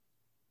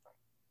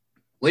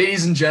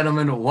Ladies and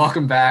gentlemen,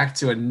 welcome back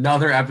to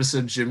another episode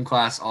of Gym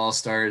Class All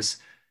Stars.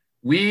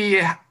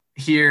 We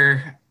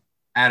here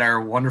at our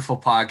wonderful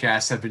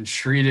podcast have been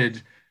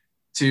treated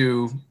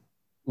to,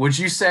 would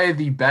you say,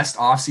 the best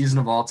offseason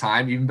of all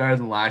time, even better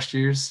than last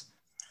year's?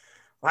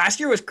 Last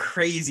year was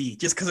crazy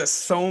just because of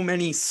so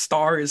many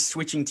stars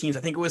switching teams. I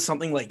think it was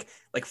something like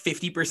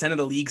 50% of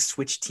the league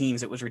switched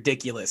teams. It was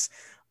ridiculous.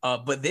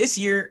 But this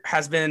year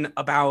has been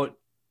about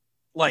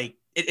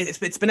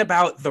it's been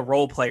about the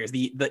role players,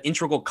 the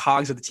integral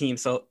cogs of the team.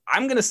 So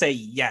I'm gonna say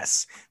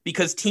yes,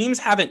 because teams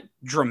haven't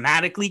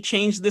dramatically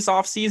changed this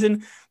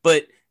offseason,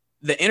 but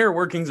the inner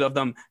workings of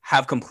them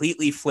have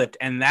completely flipped,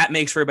 and that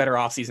makes for a better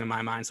offseason in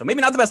my mind. So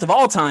maybe not the best of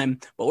all time,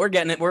 but we're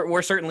getting it.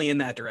 We're certainly in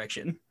that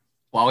direction.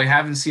 While we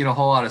haven't seen a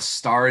whole lot of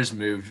stars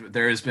moved,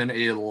 there has been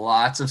a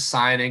lot of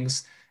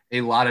signings,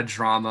 a lot of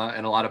drama,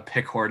 and a lot of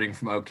pick hoarding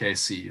from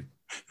OKC.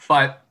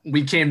 But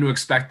we came to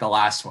expect the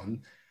last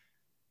one.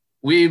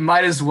 We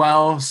might as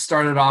well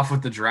start it off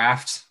with the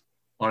draft.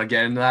 Want to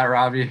get into that,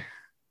 Robbie?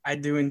 I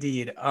do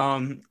indeed.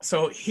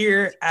 So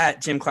here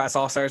at Gym Class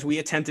All Stars, we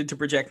attempted to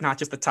project not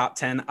just the top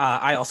 10.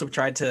 I also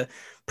tried to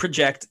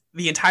project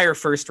the entire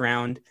first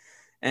round.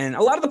 And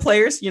a lot of the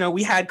players,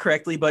 we had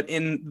correctly, but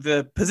in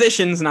the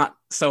positions, not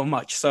so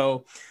much.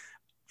 So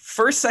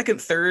first, second,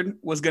 third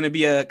was going to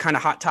be a kind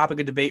of hot topic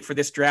of debate for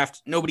this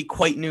draft. Nobody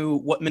quite knew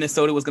what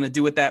Minnesota was going to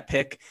do with that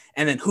pick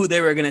and then who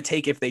they were going to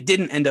take if they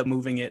didn't end up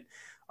moving it.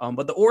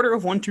 But the order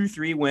of 1, 2,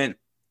 3 went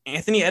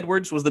Anthony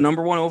Edwards was the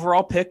number 1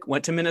 overall pick,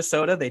 went to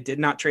Minnesota. They did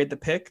not trade the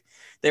pick.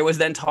 There was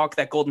then talk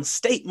that Golden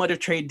State might have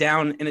traded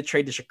down in a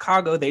trade to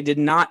Chicago. They did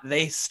not.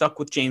 They stuck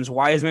with James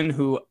Wiseman,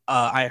 who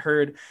I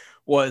heard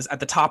was at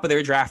the top of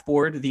their draft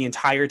board the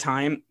entire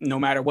time. No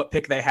matter what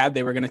pick they had,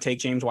 they were going to take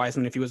James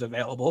Wiseman if he was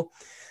available.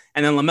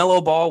 And then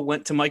LaMelo Ball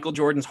went to Michael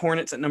Jordan's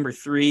Hornets at number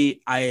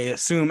 3, I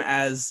assume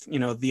as,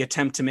 the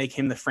attempt to make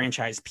him the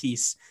franchise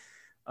piece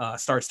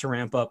starts to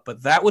ramp up.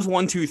 But that was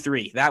 1, 2,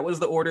 3. That was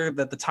the order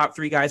that the top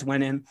 3 guys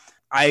went in.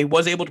 I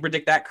was able to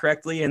predict that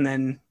correctly, and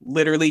then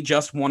literally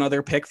just one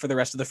other pick for the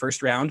rest of the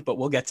first round, but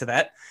we'll get to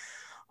that.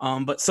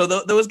 But so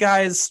those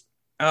guys,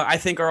 I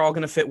think, are all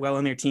going to fit well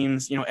in their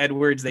teams.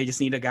 Edwards, they just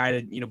need a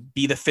guy to,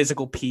 be the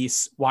physical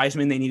piece.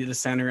 Wiseman, they needed a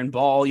center, and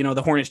Ball,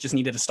 the Hornets just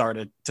needed to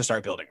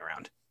start building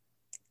around.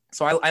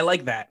 So I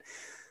like that.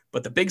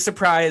 But the big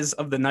surprise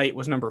of the night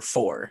was number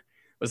 4,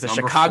 was the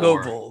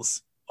Chicago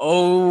Bulls.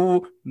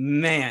 Oh,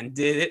 man,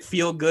 did it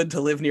feel good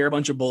to live near a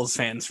bunch of Bulls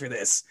fans for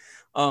this.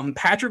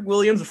 Patrick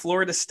Williams of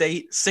Florida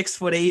State,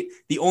 6'8",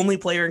 the only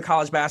player in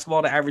college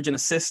basketball to average an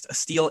assist, a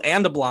steal,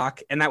 and a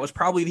block, and that was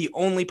probably the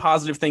only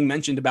positive thing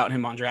mentioned about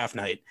him on draft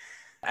night,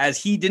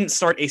 as he didn't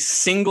start a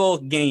single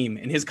game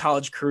in his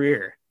college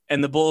career,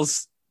 and the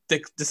Bulls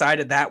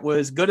decided that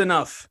was good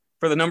enough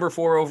for the number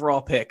 4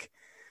 overall pick.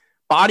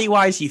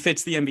 Body-wise, he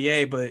fits the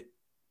NBA, but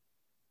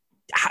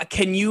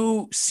can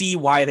you see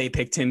why they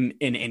picked him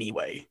in any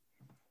way?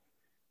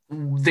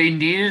 They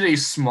needed a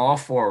small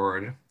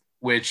forward,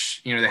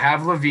 which, they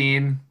have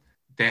Levine,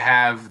 they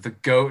have the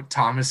GOAT,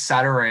 Thomas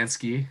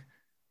Satoransky,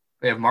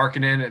 they have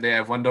Markkanen, they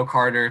have Wendell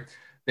Carter.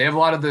 They have a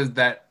lot of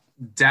that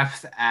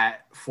depth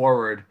at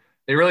forward.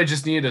 They really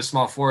just needed a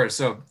small forward.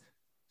 So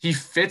he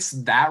fits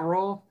that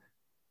role.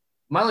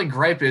 My only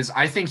gripe is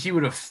I think he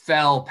would have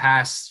fell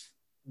past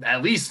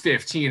at least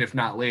 15, if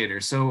not later.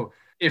 So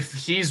if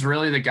he's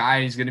really the guy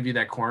and he's going to be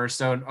that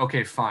cornerstone,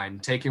 okay, fine.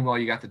 Take him while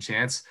you got the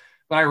chance.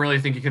 But I really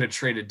think you could have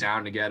traded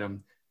down to get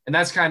him. And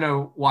that's kind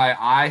of why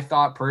I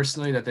thought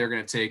personally that they're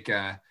going to take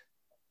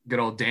good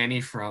old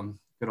Danny from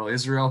good old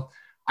Israel.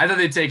 I thought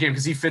they'd take him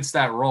because he fits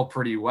that role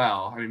pretty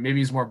well. I mean, maybe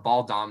he's more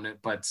ball dominant,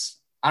 but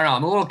I don't know.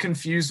 I'm a little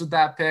confused with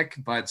that pick,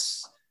 but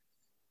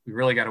we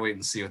really got to wait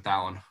and see with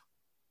that one.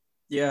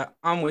 Yeah,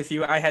 I'm with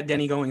you. I had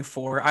Denny going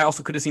 4. I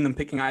also could have seen them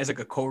picking Isaac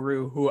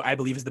Okoro, who I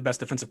believe is the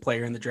best defensive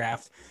player in the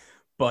draft.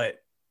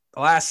 But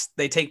alas,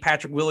 they take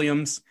Patrick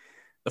Williams,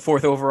 the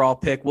 4th overall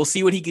pick. We'll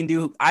see what he can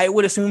do. I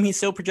would assume he's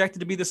still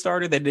projected to be the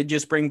starter. They did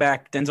just bring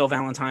back Denzel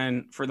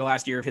Valentine for the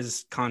last year of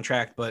his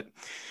contract. But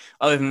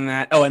other than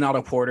that, and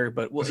Otto Porter.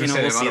 But we'll see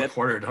that.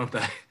 Porter, don't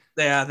they?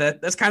 Yeah,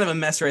 that's kind of a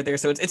mess right there.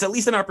 So it's at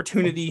least an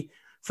opportunity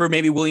for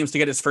maybe Williams to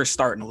get his first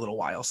start in a little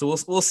while. So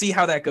we'll see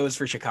how that goes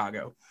for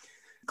Chicago.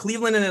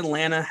 Cleveland and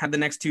Atlanta had the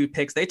next 2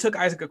 picks. They took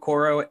Isaac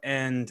Okoro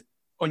and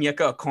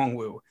Onyeka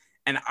Okongwu.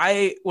 And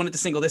I wanted to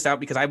single this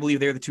out because I believe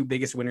they're the 2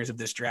 biggest winners of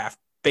this draft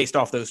based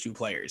off those 2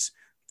 players.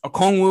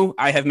 Okongwu,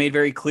 I have made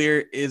very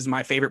clear, is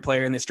my favorite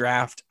player in this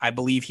draft. I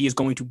believe he is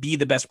going to be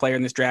the best player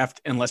in this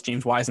draft unless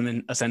James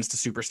Wiseman ascends to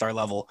superstar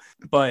level.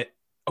 But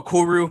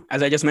Okoro,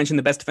 as I just mentioned,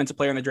 the best defensive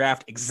player in the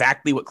draft,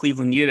 exactly what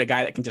Cleveland needed, a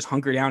guy that can just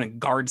hunker down and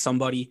guard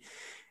somebody.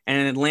 And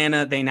in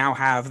Atlanta, they now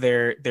have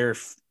their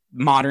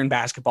modern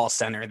basketball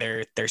center,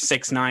 their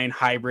 6'9"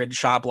 hybrid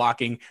shot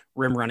blocking,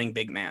 rim running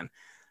big man.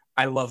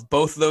 I love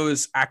both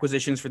those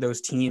acquisitions for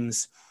those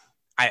teams.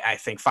 I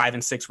think 5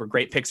 and 6 were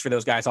great picks for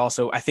those guys.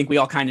 Also, I think we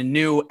all kind of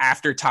knew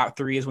after top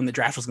 3 is when the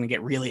draft was going to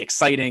get really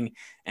exciting.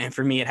 And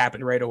for me, it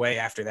happened right away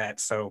after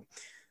that. So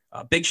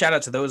big shout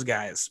out to those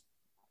guys.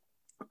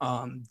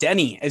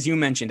 Denny, as you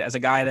mentioned, as a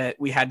guy that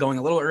we had going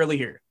a little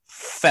earlier,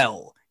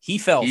 fell. He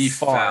fell He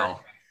far.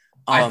 fell.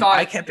 I I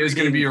thought kept it was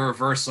going to be reading a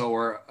reversal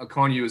where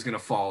Okonye was going to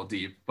fall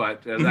deep,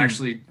 but it was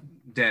actually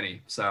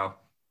Denny. So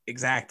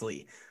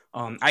exactly.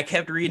 I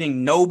kept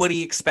reading.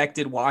 Nobody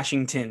expected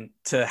Washington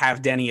to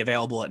have Denny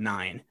available at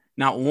 9.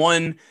 Not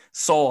one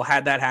soul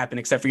had that happen,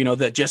 except for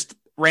the just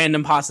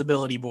random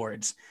possibility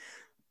boards.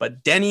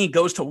 But Denny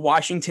goes to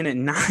Washington at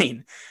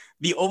 9.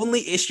 The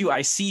only issue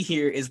I see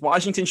here is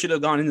Washington should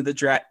have gone into the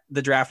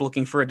draft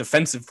looking for a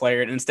defensive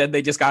player, and instead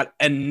they just got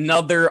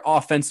another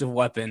offensive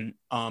weapon.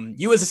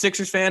 You as a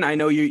Sixers fan, I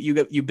know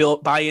you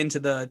buy into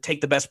the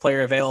take the best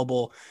player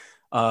available.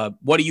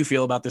 What do you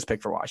feel about this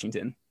pick for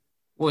Washington?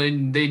 well,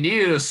 and they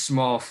needed a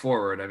small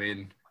forward. I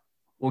mean,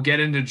 we'll get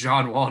into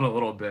John Wall in a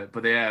little bit,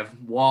 but they have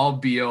Wall,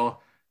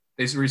 Beal.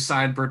 They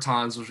re-signed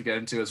Bertans, which we'll get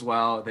into as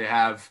well. They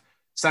have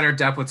center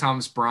depth with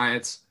Thomas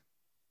Bryant.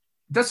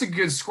 That's a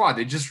good squad.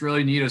 They just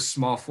really need a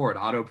small forward.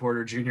 Otto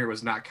Porter Jr.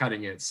 was not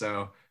cutting it.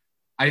 So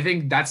I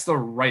think that's the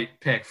right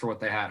pick for what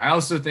they had. I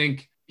also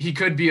think he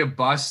could be a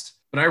bust,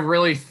 but I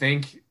really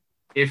think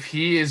if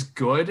he is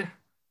good,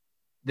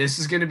 this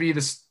is going to be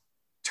this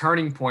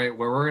turning point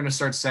where we're going to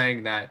start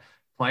saying that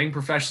playing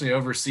professionally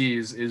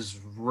overseas is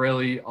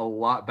really a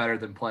lot better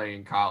than playing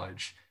in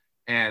college.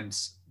 And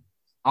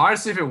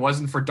honestly, if it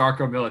wasn't for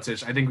Darko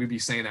Milicic, I think we'd be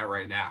saying that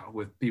right now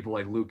with people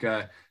like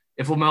Luka.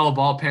 If LaMelo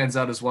Ball pans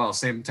out as well,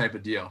 same type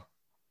of deal.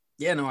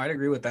 Yeah, no, I'd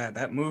agree with that.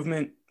 That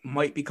movement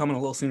might be coming a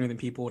little sooner than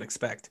people would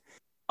expect.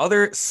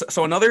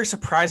 Another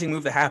surprising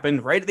move that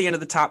happened right at the end of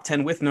the top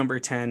 10 with number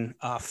 10.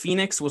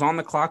 Phoenix was on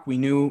the clock. We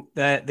knew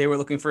that they were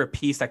looking for a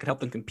piece that could help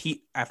them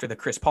compete after the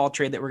Chris Paul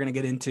trade that we're going to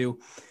get into.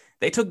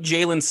 They took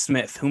Jalen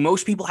Smith, who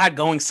most people had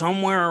going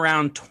somewhere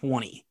around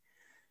 20.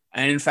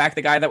 And in fact,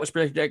 the guy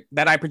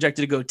that I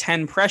projected to go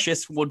 10,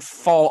 Precious, would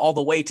fall all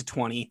the way to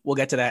 20. We'll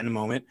get to that in a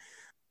moment.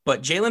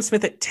 But Jalen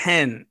Smith at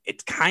 10,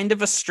 it's kind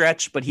of a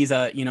stretch, but he's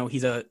a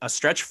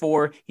stretch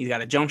 4. He's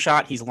got a jump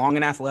shot. He's long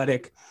and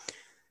athletic.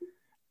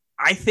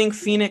 I think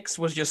Phoenix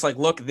was just like,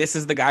 look, this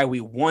is the guy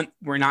we want.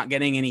 We're not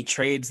getting any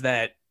trades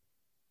that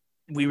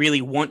we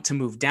really want to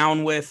move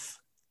down with.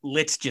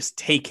 Let's just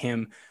take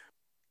him.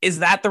 Is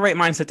that the right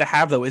mindset to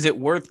have, though? Is it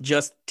worth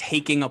just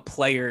taking a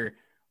player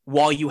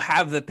while you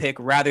have the pick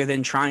rather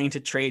than trying to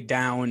trade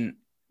down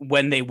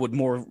when they would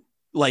more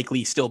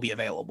likely still be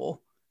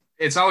available?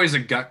 It's always a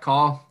gut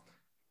call,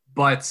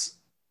 but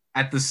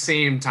at the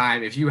same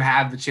time, if you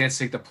have the chance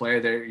to take the player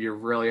that you're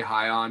really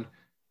high on,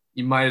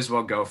 you might as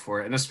well go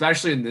for it. And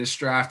especially in this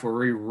draft where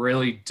we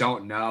really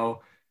don't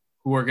know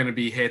who are going to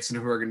be hits and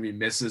who are going to be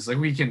misses. Like,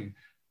 we can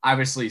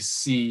obviously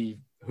see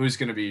who's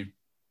going to be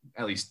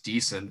at least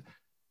decent.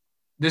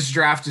 This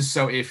draft is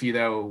so iffy,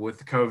 though,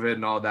 with COVID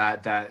and all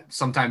that, that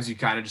sometimes you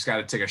kind of just got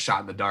to take a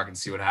shot in the dark and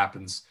see what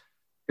happens.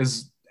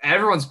 Because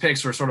everyone's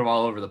picks were sort of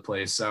all over the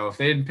place. So if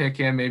they didn't pick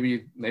him,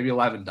 maybe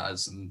 11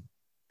 does. And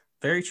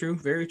very true.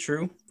 Very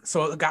true.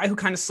 So a guy who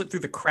kind of slipped through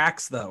the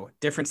cracks, though,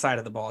 different side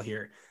of the ball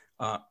here.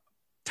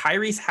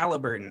 Tyrese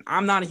Halliburton.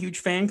 I'm not a huge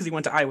fan because he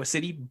went to Iowa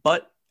City,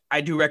 but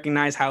I do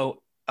recognize how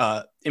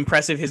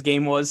impressive his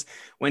game was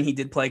when he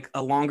did play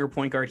a longer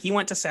point guard. He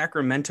went to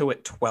Sacramento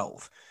at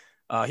 12.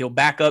 He'll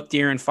back up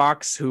De'Aaron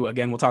Fox, who,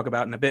 again, we'll talk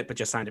about in a bit, but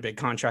just signed a big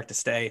contract to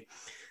stay.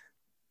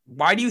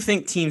 Why do you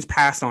think teams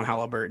passed on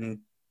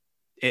Halliburton,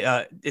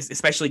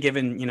 especially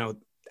given,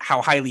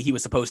 how highly he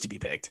was supposed to be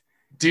picked?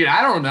 Dude,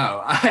 I don't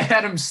know. I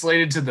had him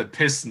slated to the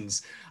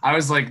Pistons. I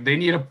was like, they're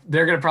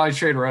going to probably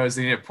trade Rose.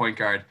 They need a point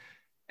guard.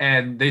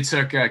 And they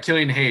took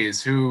Killian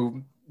Hayes,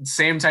 who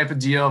same type of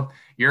deal.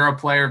 Euro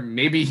player.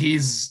 Maybe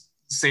he's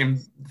same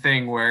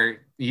thing where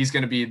he's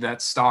going to be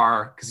that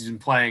star because he's been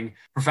playing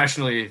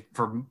professionally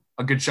for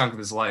a good chunk of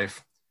his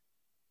life.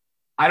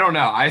 I don't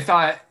know. I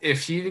thought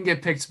if he didn't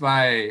get picked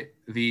by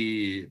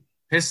the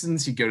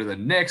Pistons, he'd go to the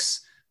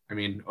Knicks. I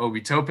mean, Obi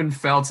Toppin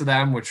fell to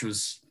them, which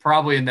was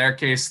probably in their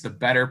case the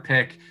better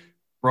pick.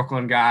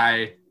 Brooklyn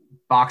guy,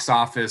 box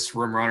office,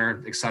 room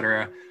runner,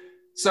 etc.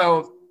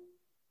 So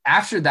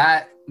after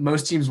that,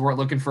 most teams weren't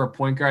looking for a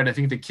point guard. I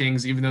think the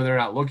Kings, even though they're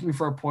not looking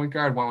for a point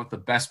guard, went with the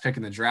best pick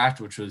in the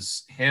draft, which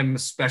was him,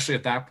 especially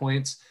at that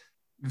point.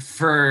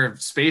 For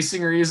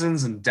spacing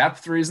reasons and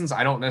depth reasons,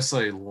 I don't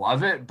necessarily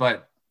love it,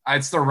 but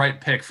it's the right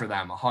pick for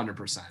them,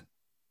 100%.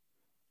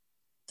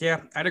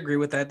 Yeah, I'd agree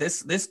with that.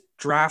 This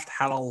draft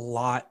had a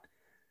lot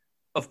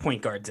of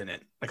point guards in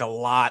it, like a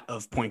lot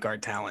of point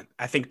guard talent.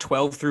 I think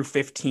 12 through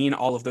 15,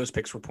 all of those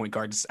picks were point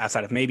guards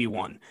outside of maybe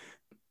one.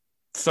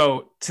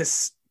 So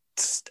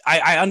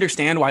I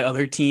understand why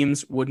other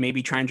teams would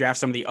maybe try and draft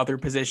some of the other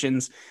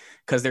positions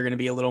because they're going to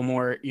be a little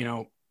more,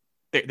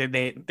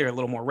 they're a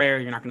little more rare.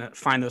 You're not going to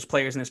find those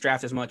players in this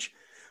draft as much.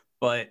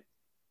 But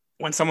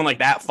when someone like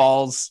that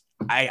falls,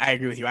 I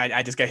agree with you.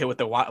 I just get hit with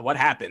the what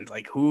happened?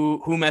 Like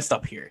who messed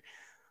up here?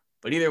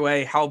 But either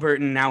way,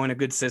 Halliburton now in a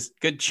good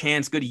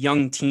chance, good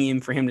young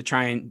team for him to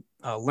try and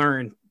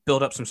learn,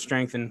 build up some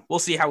strength, and we'll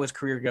see how his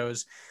career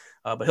goes.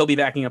 But he'll be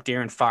backing up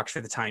De'Aaron Fox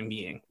for the time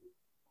being.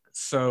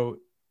 So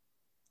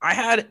I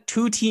had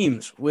two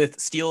teams with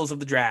steals of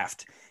the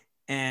draft.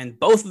 And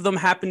both of them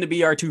happen to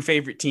be our two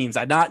favorite teams.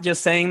 I'm not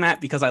just saying that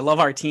because I love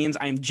our teams.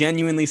 I'm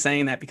genuinely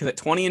saying that because at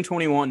 20 and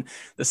 21,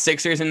 the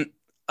Sixers and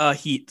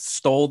Heat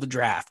stole the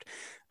draft.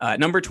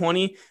 Number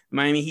 20,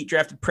 Miami Heat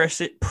drafted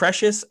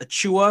Precious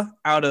Achiuwa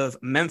out of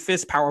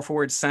Memphis, power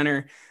forward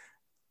center.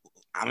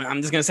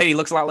 I'm just going to say he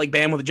looks a lot like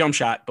Bam with a jump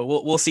shot, but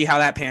we'll see how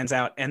that pans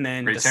out. And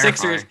then Pretty the terrifying.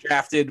 Sixers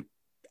drafted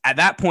at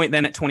that point,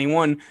 then at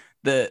 21,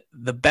 the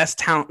best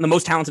talent, the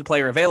most talented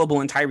player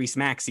available in Tyrese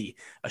Maxey,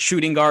 a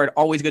shooting guard,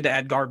 always good to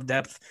add guard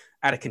depth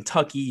out of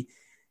Kentucky.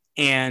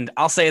 And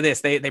I'll say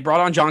this, they brought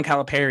on John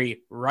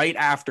Calipari right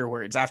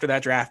afterwards, after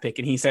that draft pick.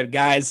 And he said,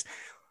 guys,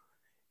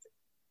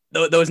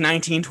 those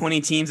 19,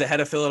 20 teams ahead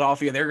of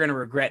Philadelphia, they're going to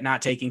regret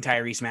not taking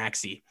Tyrese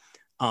Maxey.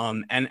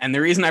 And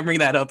the reason I bring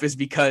that up is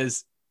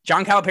because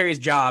John Calipari's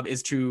job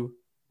is to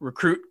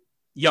recruit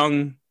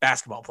young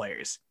basketball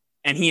players.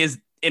 And he is,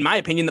 in my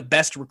opinion, the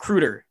best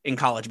recruiter in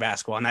college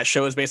basketball. And that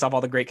shows based off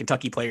all the great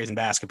Kentucky players in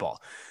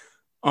basketball.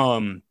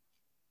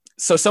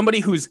 So somebody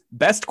whose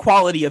best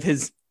quality of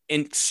his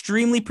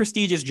extremely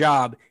prestigious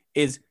job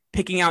is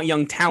picking out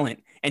young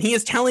talent. And he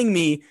is telling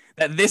me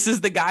that this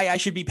is the guy I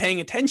should be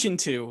paying attention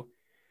to.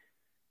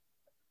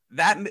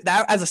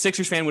 That as a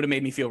Sixers fan would have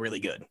made me feel really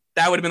good.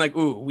 That would have been like,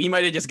 ooh, we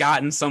might have just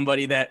gotten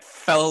somebody that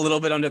fell a little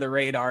bit under the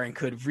radar and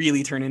could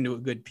really turn into a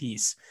good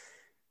piece.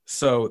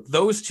 So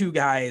those two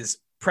guys,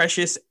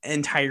 Precious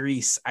and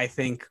Tyrese, I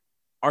think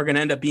are going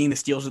to end up being the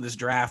steals of this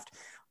draft.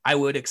 I'm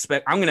going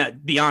to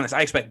be honest,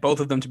 I expect both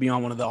of them to be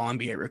on one of the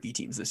All-NBA rookie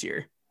teams this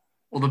year.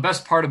 Well, the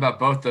best part about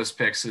both those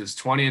picks is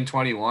 20 and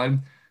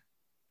 21.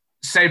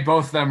 Say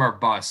both of them are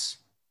busts.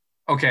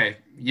 Okay,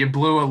 you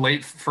blew a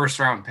late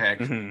first-round pick.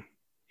 Mm-hmm.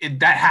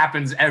 That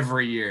happens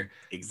every year.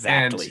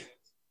 Exactly. And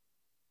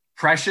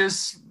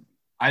Precious,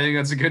 I think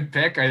that's a good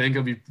pick. I think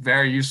it'll be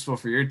very useful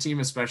for your team,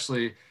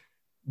 especially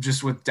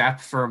just with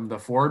depth from the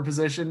forward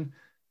position.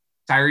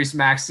 Tyrese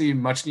Maxey,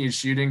 much needed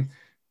shooting.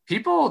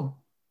 People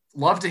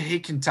love to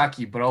hate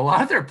Kentucky, but a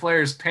lot of their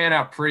players pan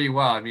out pretty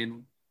well. I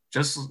mean,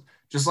 just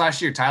last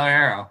year, Tyler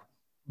Harrow,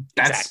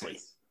 that's exactly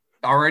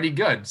already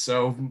good.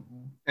 So,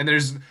 and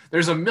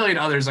there's a million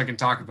others I can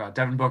talk about.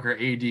 Devin Booker,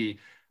 AD.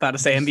 About to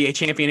say NBA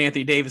champion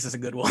Anthony Davis is a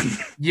good one.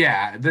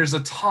 Yeah, there's a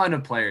ton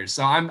of players.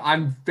 So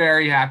I'm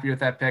very happy with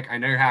that pick. I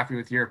know you're happy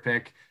with your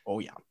pick. Oh,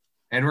 yeah.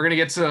 And we're going to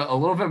get to a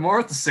little bit more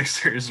with the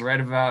Sixers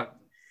right about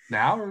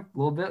now, or a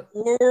little bit.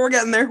 We're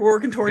getting there. We're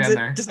working towards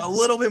it. Just a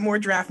little bit more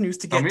draft news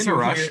to get to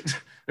rush. Here.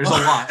 There's a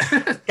lot.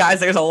 Guys,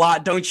 there's a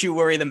lot. Don't you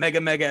worry. The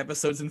mega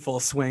episode's in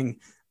full swing.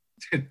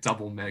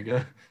 Double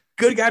mega.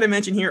 Good guy to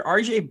mention here,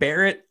 RJ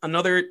Barrett,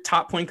 another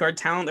top point guard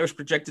talent that was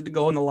projected to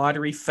go in the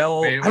lottery,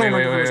 fell. Wait.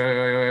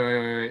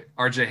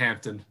 RJ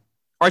Hampton.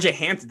 RJ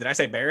Hampton. Did I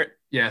say Barrett?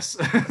 Yes.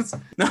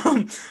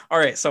 No. All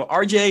right. So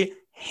RJ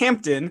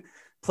Hampton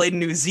played in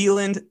New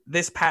Zealand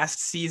this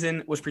past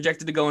season, was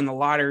projected to go in the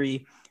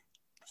lottery,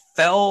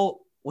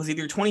 fell, was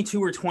either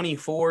 22 or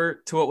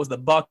 24 to what was the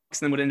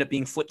Bucks, and then would end up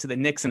being flipped to the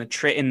Knicks in a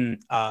trade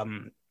I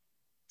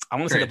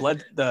want to say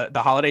the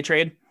holiday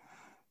trade.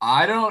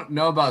 I don't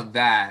know about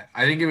that.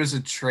 I think it was a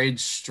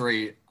trade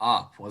straight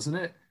up, wasn't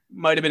it?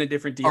 Might have been a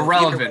different deal.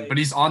 Irrelevant, but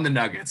he's on the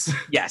Nuggets.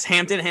 Yes,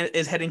 Hampton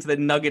is heading to the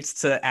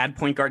Nuggets to add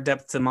point guard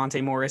depth to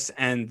Monte Morris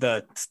and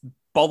the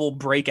bubble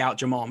breakout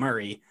Jamal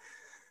Murray.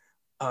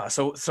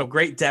 So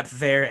great depth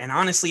there. And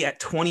honestly, at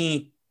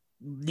 20,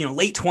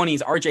 late 20s,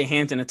 RJ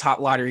Hampton, a top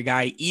lottery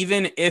guy,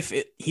 even if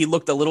he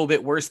looked a little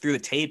bit worse through the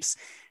tapes,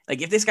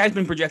 like if this guy's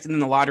been projected in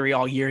the lottery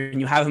all year and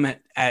you have him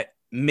at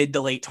mid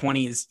to late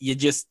 20s, you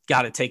just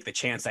got to take the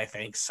chance, I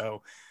think.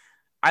 So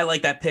I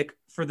like that pick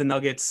for the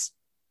Nuggets.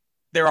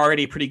 They're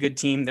already a pretty good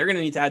team. They're going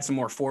to need to add some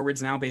more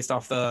forwards now based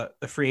off the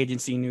free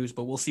agency news,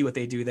 but we'll see what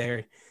they do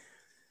there.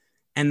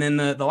 And then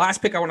the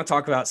last pick I want to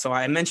talk about. So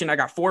I mentioned I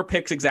got 4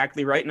 picks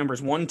exactly right,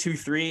 numbers 1, 2,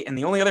 3. And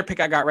the only other pick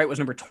I got right was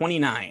number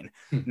 29,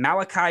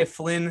 Malachi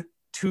Flynn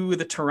to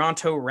the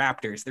Toronto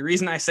Raptors. The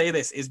reason I say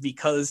this is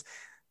because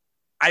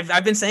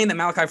I've been saying that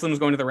Malachi Flynn was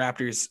going to the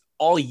Raptors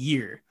all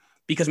year,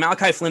 because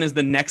Malachi Flynn is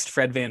the next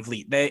Fred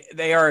VanVleet.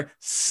 They are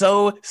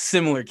so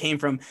similar, came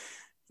from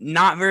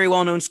not very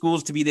well-known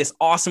schools to be this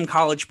awesome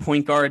college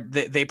point guard.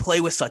 They play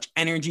with such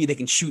energy. They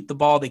can shoot the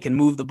ball. They can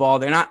move the ball.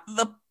 They're not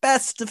the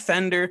best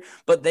defender,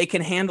 but they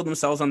can handle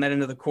themselves on that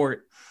end of the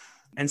court.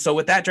 And so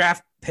with that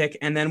draft pick,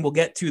 and then we'll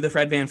get to the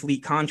Fred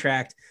VanVleet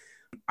contract,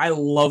 I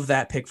love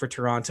that pick for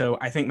Toronto.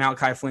 I think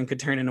Malachi Flynn could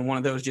turn into one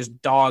of those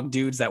just dog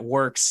dudes that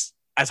works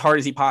as hard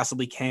as he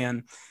possibly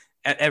can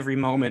at every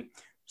moment.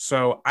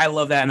 So I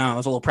love that, and I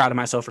was a little proud of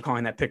myself for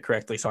calling that pick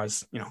correctly. So I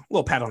was, a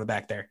little pat on the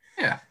back there.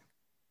 Yeah.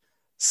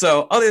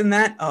 So other than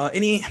that,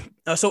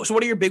 so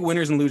what are your big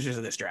winners and losers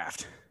of this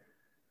draft?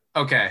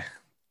 Okay.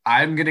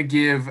 I'm going to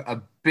give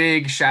a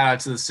big shout out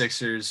to the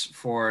Sixers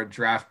for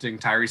drafting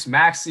Tyrese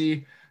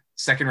Maxey.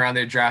 Second round,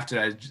 they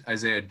drafted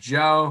Isaiah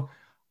Joe.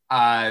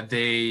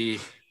 They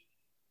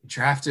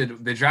drafted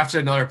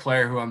another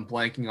player who I'm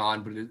blanking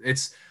on, but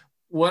it's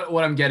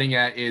what I'm getting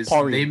at is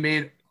they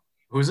made,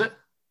 who's it?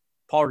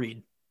 Paul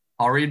Reed.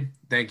 Paul Reed.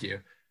 Thank you.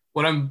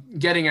 What I'm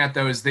getting at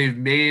though is they've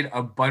made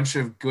a bunch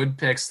of good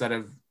picks that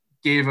have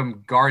gave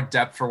them guard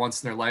depth for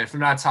once in their life. I'm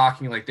not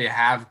talking like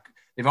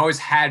they've always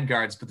had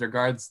guards, but their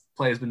guards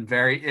play has been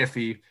very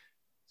iffy.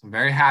 So I'm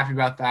very happy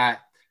about that.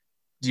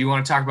 Do you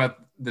want to talk about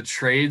the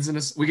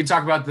trades? We can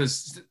talk about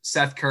this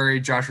Seth Curry,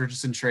 Josh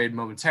Richardson trade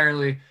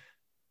momentarily.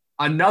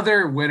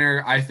 Another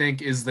winner, I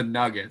think, is the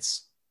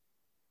Nuggets.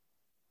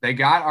 They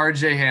got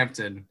RJ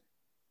Hampton,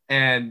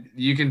 and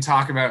you can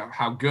talk about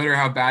how good or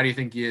how bad you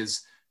think he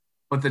is.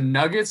 But the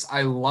Nuggets,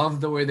 I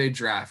love the way they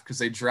draft because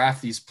they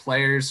draft these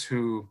players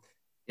who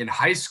in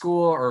high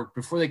school or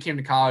before they came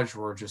to college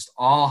were just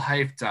all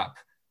hyped up.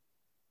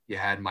 You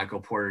had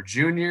Michael Porter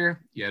Jr.,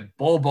 you had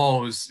Bol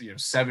Bol, who's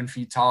 7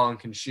 feet tall and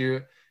can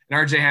shoot.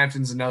 And RJ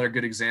Hampton's another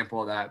good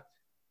example of that.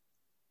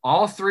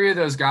 All three of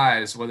those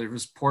guys, whether it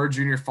was Porter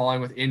Jr.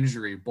 falling with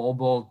injury, Bol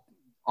Bol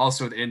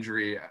also with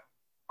injury,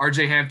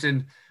 RJ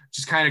Hampton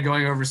just kind of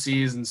going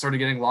overseas and sort of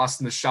getting lost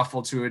in the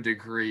shuffle to a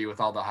degree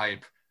with all the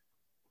hype.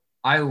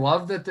 I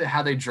love that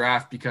how they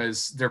draft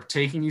because they're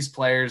taking these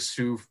players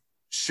who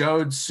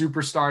showed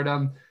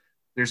superstardom.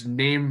 There's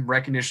name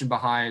recognition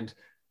behind,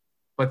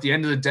 but at the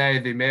end of the day,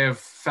 they may have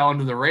fell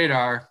under the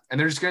radar and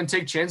they're just going to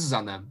take chances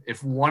on them.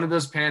 If one of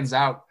those pans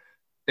out,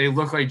 they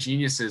look like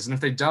geniuses. And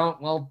if they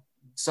don't, well,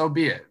 so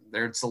be it.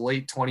 It's a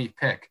late 20th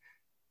pick.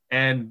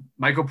 And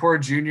Michael Porter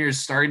Jr. is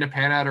starting to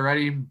pan out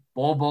already.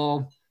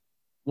 Bol,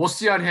 we'll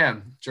see on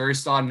him. Jury's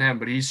still on him,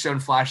 but he's shown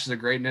flashes of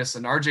greatness.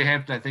 And RJ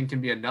Hampton, I think, can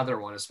be another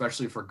one,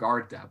 especially for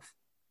guard depth.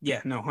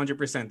 Yeah, no,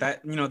 100%.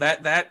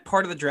 That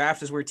part of the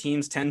draft is where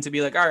teams tend to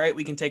be like, all right,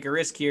 we can take a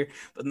risk here.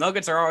 But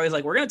Nuggets are always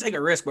like, we're going to take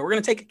a risk, but we're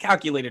going to take a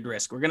calculated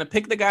risk. We're going to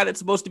pick the guy that's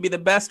supposed to be the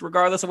best,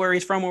 regardless of where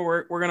he's from,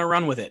 or we're going to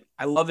run with it.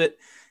 I love it.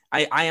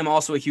 I am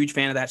also a huge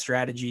fan of that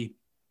strategy.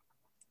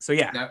 So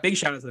yeah, big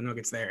shout out to the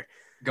Nuggets there.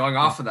 Going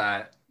off of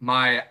that,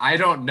 I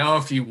don't know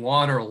if you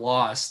won or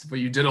lost, but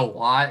you did a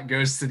lot,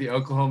 goes to the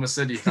Oklahoma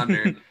City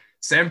Thunder.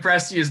 Sam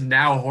Presti is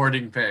now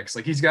hoarding picks.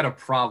 Like, he's got a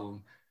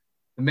problem.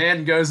 The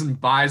man goes and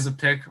buys a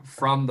pick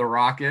from the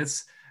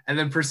Rockets and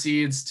then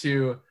proceeds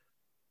to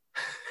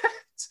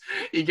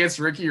he gets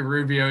Ricky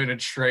Rubio in a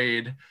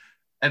trade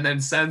and then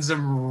sends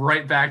him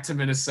right back to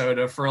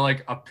Minnesota for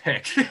like a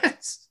pick.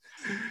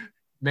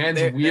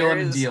 Man's wheeling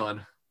and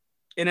dealing.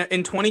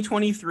 In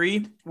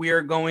 2023, we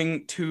are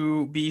going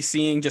to be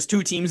seeing just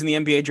two teams in the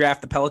NBA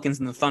draft, the Pelicans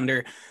and the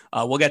Thunder.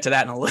 We'll get to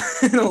that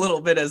in a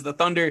little bit as the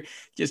Thunder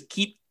just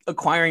keep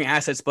acquiring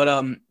assets.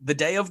 But the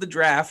day of the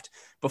draft,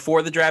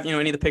 before the draft,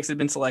 any of the picks had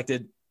been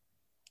selected,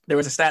 there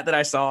was a stat that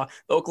I saw.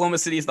 The Oklahoma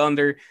City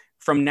Thunder,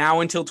 from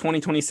now until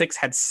 2026,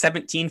 had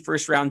 17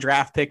 first-round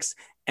draft picks,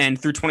 and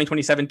through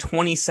 2027,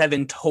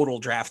 27 total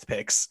draft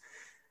picks.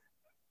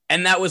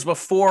 And that was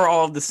before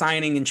all of the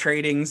signing and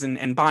tradings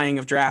and buying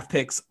of draft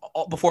picks,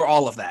 before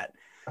all of that.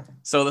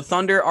 So the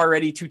Thunder are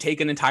ready to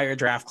take an entire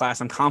draft class.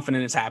 I'm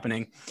confident it's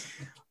happening.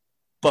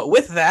 But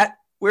with that,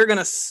 we're going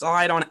to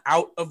slide on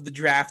out of the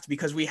draft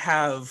because we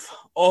have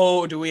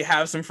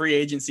some free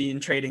agency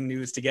and trading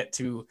news to get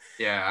to.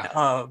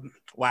 Yeah.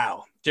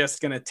 Wow.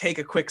 Just going to take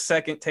a quick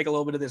second, take a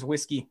little bit of this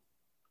whiskey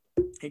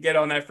and get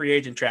on that free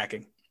agent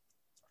tracking.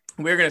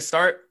 We're going to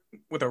start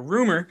with a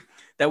rumor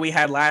that we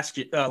had last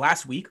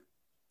week,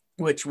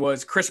 which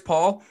was Chris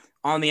Paul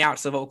on the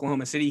outs of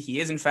Oklahoma City. He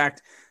is, in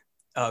fact,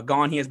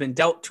 gone. He has been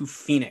dealt to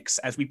Phoenix,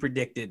 as we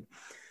predicted,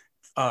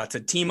 to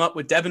team up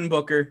with Devin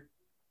Booker.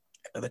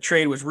 The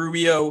trade was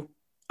Rubio,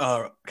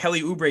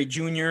 Kelly Oubre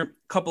Jr., a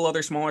couple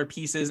other smaller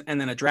pieces, and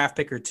then a draft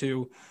pick or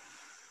two.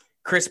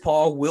 Chris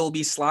Paul will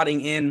be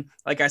slotting in,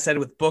 like I said,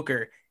 with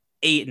Booker,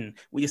 Ayton.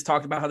 We just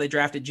talked about how they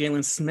drafted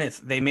Jalen Smith.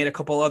 They made a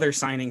couple other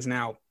signings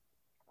now.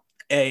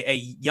 A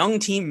young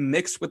team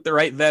mixed with the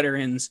right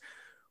veterans.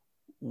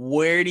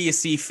 Where do you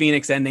see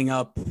Phoenix ending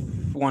up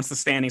once the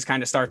standings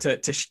kind of start to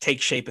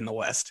take shape in the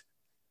West?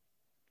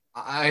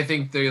 I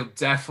think they'll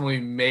definitely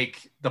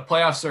the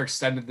playoffs are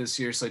extended this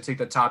year, so they take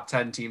the top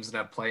 10 teams and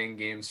have playing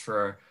games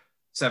for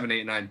 7,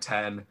 8, 9,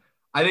 10.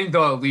 I think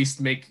they'll at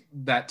least make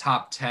that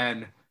top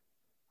 10.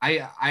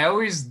 I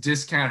always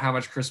discount how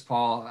much Chris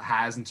Paul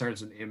has in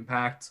terms of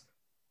impact.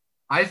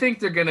 I think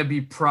they're going to be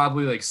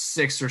probably like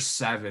 6 or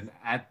 7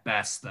 at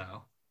best,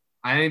 though.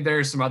 I think there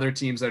are some other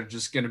teams that are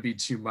just going to be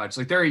too much.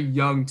 Like, they're a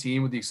young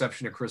team with the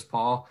exception of Chris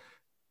Paul,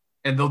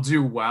 and they'll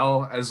do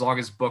well as long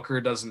as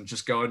Booker doesn't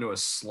just go into a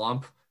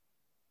slump.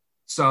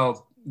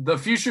 So the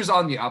future's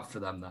on the up for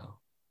them, though.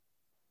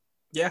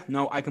 Yeah,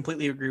 no, I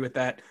completely agree with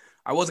that.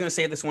 I was going to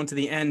say this one to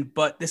the end,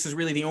 but this is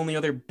really the only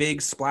other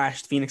big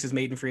splash Phoenix has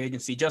made in free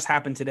agency. Just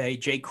happened today.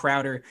 Jay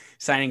Crowder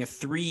signing a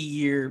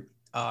 3-year,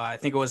 I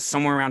think it was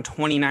somewhere around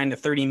 $29 to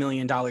 $30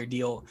 million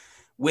deal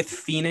with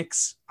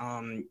Phoenix.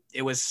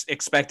 It was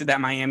expected that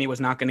Miami was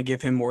not going to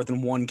give him more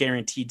than one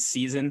guaranteed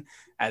season,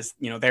 as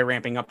they're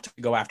ramping up to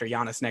go after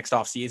Giannis next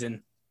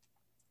offseason.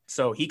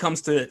 So he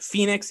comes to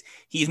Phoenix.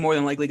 He's more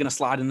than likely going to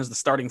slot in as the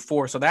starting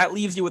 4. So that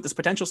leaves you with this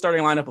potential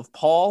starting lineup of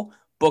Paul,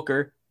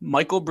 Booker,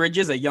 Michael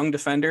Bridges, a young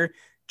defender,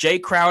 Jay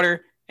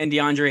Crowder, and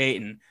DeAndre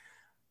Ayton.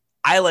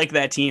 I like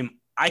that team.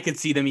 I could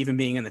see them even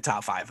being in the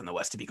top 5 in the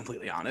West, to be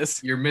completely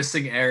honest. You're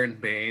missing Aaron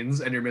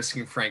Baines and you're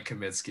missing Frank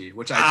Kaminsky,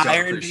 which I don't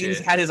Aaron appreciate. Baines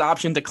had his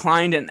option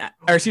declined,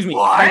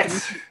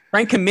 What?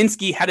 Frank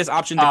Kaminsky had his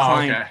option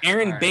declined. Okay.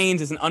 Aaron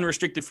Baines is an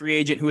unrestricted free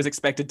agent who is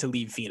expected to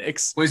leave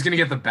Phoenix. Well, he's going to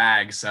get the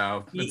bag,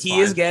 so he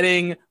is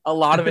getting a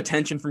lot of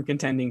attention from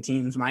contending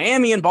teams.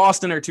 Miami and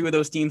Boston are two of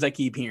those teams I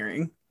keep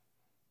hearing.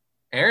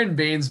 Aaron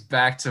Baines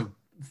back to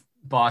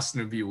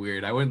Boston would be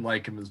weird. I wouldn't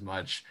like him as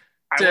much.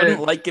 I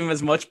wouldn't like him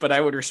as much, but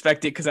I would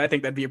respect it because I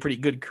think that'd be a pretty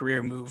good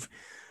career move.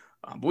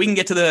 But we can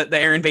get to the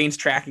Aaron Baines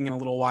tracking in a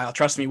little while.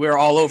 Trust me, we're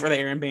all over the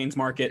Aaron Baines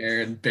market.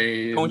 Aaron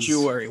Baines. Don't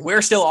you worry.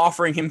 We're still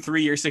offering him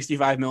 3 years,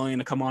 $65 million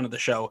to come onto the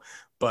show,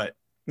 but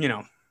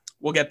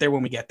we'll get there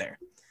when we get there.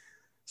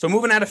 So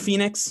moving out of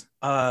Phoenix,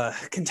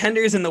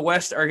 contenders in the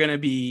West are going to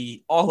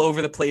be all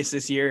over the place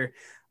this year.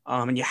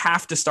 And you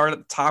have to start at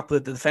the top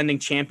with the defending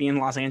champion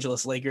Los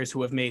Angeles Lakers,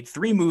 who have made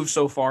 3 moves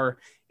so far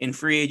in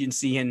free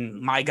agency.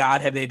 And my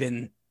God, have they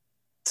been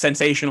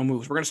sensational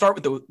moves. We're going to start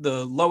with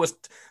the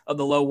lowest of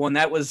the low one.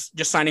 That was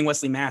just signing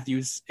Wesley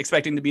Matthews,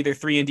 expecting to be their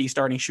 3-and-D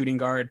starting shooting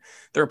guard,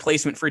 the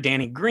replacement for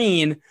Danny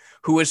Green,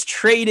 who was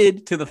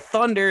traded to the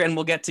Thunder, and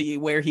we'll get to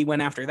where he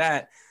went after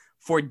that,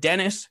 for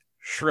Dennis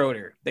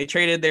Schroeder. They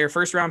traded their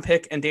first-round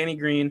pick and Danny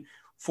Green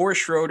for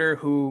Schroeder,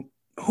 who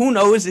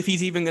knows if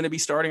he's even going to be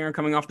starting or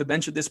coming off the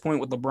bench at this point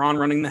with LeBron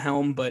running the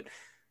helm, but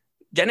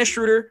Dennis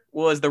Schroeder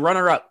was the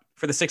runner-up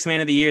for the 6th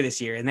man of the year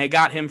this year, and they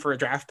got him for a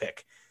draft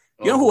pick.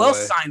 You know who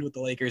else signed with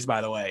the Lakers,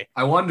 by the way?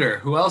 I wonder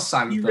who else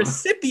signed with them. The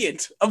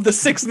recipient of the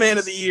 6th man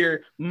of the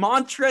year,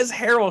 Montrezl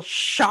Harrell,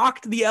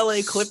 shocked the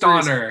LA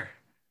Clippers. Stunner.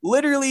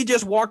 Literally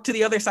just walked to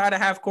the other side of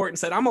half court and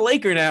said, "I'm a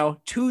Laker now."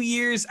 2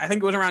 years, I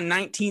think it was around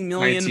 19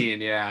 million.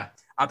 19, yeah.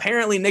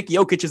 Apparently, Nick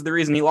Jokic is the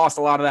reason he lost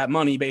a lot of that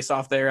money based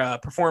off their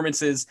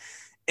performances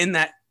in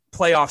that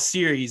playoff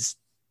series.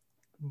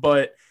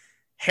 But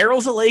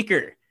Harrell's a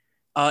Laker.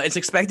 It's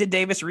expected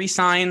Davis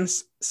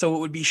re-signs, so it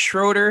would be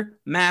Schroeder,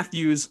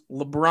 Matthews,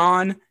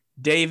 LeBron,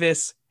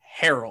 Davis,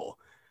 Harrell.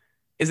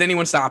 Is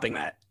anyone stopping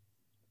that?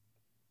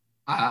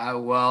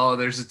 Well,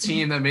 there's a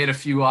team that made a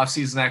few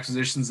offseason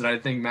acquisitions that I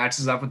think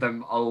matches up with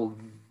them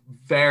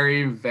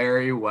very,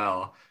 very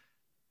well.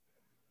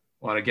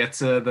 Want to get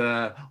to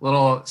the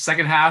little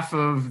second half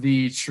of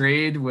the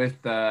trade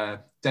with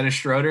Dennis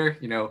Schroeder?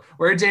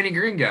 Where did Danny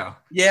Green go?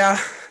 Yeah,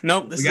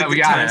 nope. This is a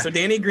good time. So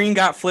Danny Green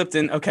got flipped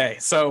in. Okay,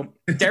 so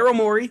Daryl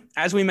Morey,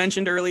 as we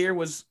mentioned earlier,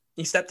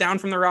 he stepped down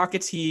from the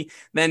Rockets. He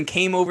then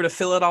came over to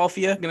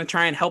Philadelphia, going to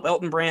try and help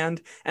Elton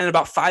Brand. And in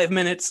about 5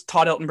 minutes,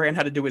 taught Elton Brand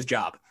how to do his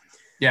job.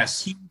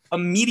 Yes. He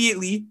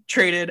immediately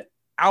traded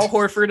Al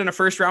Horford and a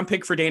first-round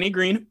pick for Danny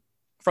Green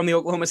from the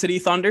Oklahoma City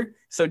Thunder.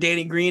 So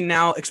Danny Green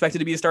now expected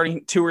to be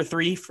starting 2 or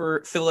 3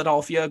 for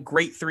Philadelphia.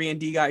 Great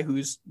 3-and-D guy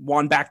who's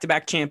won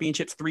back-to-back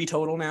championships, 3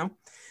 total now.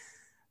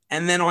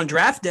 And then on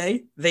draft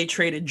day, they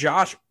traded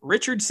Josh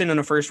Richardson in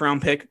a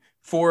first-round pick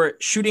for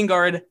shooting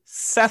guard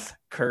Seth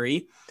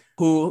Curry,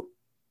 who,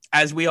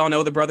 as we all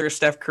know, the brother of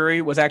Steph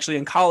Curry, was actually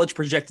in college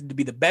projected to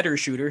be the better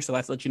shooter. So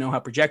that's let you know how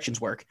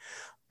projections work.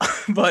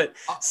 But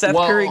Seth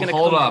Curry going to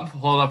hold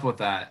up with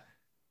that.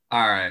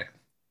 All right.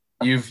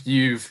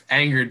 You've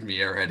angered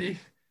me already.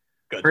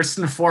 Good. First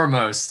and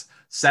foremost,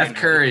 Seth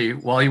Curry,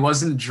 while he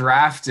wasn't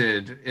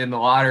drafted in the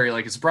lottery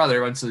like his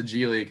brother, went to the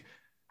G League,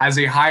 has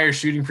a higher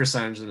shooting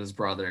percentage than his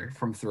brother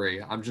from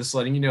 3. I'm just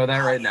letting you know that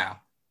right now.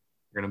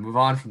 We're going to move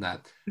on from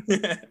that.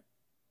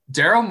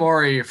 Daryl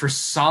Morey, for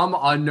some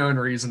unknown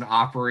reason,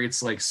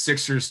 operates like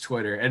Sixers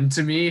Twitter. And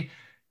to me,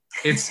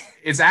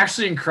 it's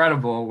actually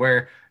incredible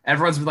where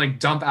everyone's been like,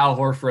 dump Al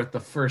Horford at the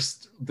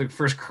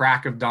first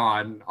crack of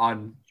dawn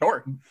on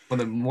when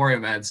the Morey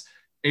ends.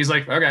 He's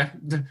like, okay.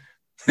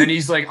 Then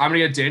he's like, I'm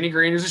going to get Danny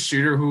Green as a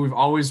shooter who we've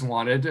always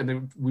wanted. And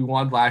then we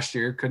won last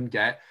year, couldn't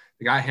get.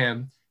 They got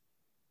him.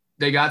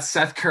 They got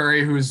Seth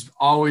Curry,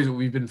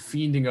 we've been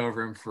fiending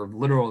over him for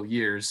literal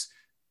years.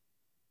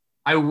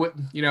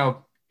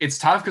 It's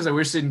tough because I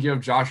wish they didn't give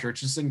up Josh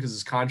Richardson because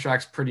his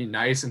contract's pretty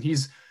nice. And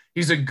he's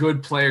a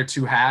good player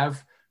to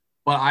have,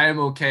 but I am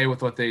okay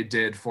with what they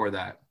did for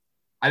that.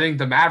 I think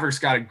the Mavericks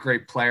got a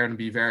great player and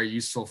be very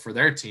useful for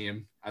their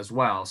team as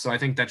well. So I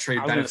think that trade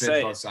benefits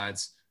both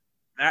sides.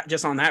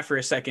 Just on that for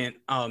a second,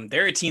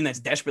 they're a team that's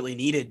desperately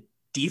needed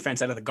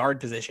defense out of the guard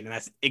position, and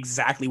that's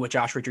exactly what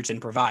Josh Richardson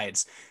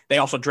provides. They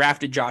also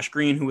drafted Josh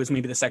Green, who was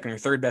maybe the 2nd or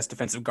 3rd best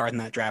defensive guard in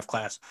that draft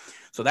class.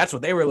 So that's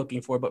what they were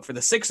looking for. But for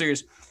the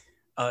Sixers,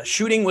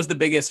 shooting was the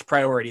biggest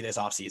priority this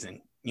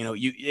offseason.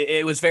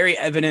 It was very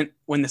evident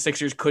when the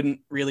Sixers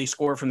couldn't really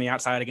score from the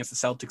outside against the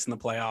Celtics in the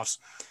playoffs.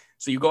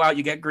 So you go out,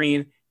 you get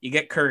Green, you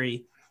get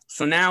Curry.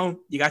 So now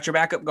you got your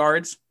backup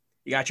guards,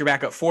 you got your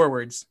backup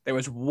forwards. There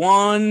was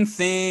one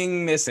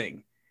thing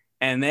missing,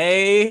 and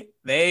they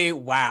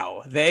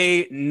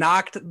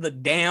knocked the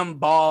damn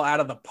ball out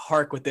of the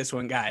park with this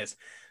one, guys.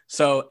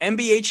 So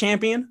NBA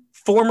champion,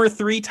 former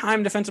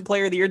 3-time Defensive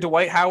Player of the Year,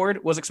 Dwight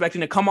Howard, was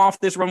expecting to come off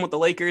this run with the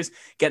Lakers,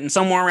 getting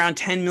somewhere around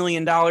 $10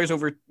 million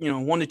over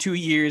 1 to 2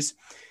 years.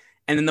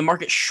 And then the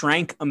market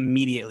shrank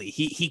immediately.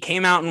 He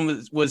came out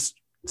and was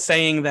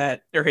saying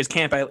that, or his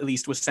camp at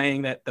least was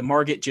saying that the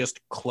market just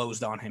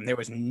closed on him. There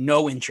was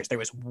no interest. There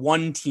was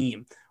one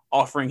team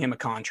offering him a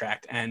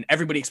contract, and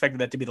everybody expected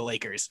that to be the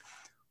Lakers.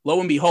 Lo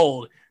and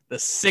behold, the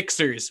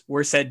Sixers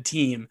were said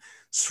team,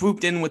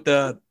 swooped in with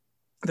the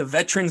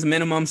veterans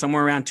minimum,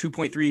 somewhere around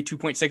 $2.3,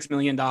 $2.6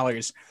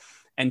 million.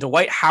 And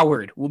Dwight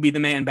Howard will be the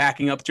man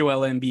backing up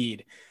Joel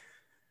Embiid.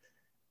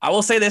 I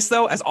will say this,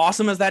 though, as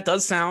awesome as that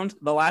does sound,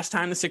 the last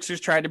time the Sixers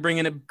tried to bring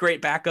in a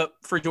great backup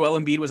for Joel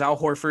Embiid was Al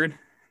Horford.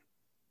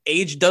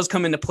 Age does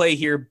come into play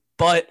here,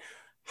 but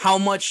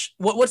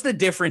what's the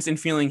difference in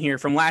feeling here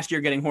from last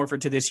year getting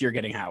Horford to this year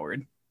getting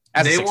Howard?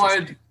 They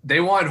wanted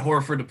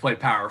Horford to play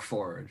power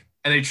forward,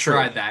 and they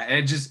tried that,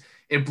 and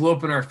it blew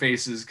up in our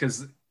faces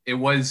because it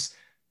was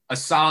a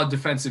solid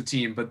defensive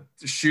team, but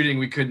the shooting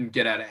we couldn't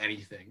get out of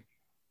anything.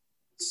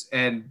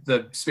 And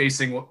the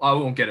spacing, I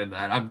won't get into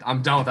that.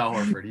 I'm done with Al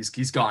Horford.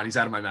 He's gone. He's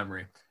out of my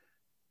memory.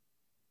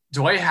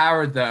 Dwight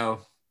Howard, though,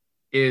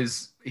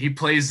 he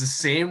plays the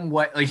same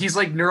way. Like, he's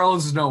like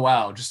Nerlens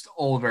Noel, just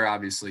older,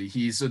 obviously.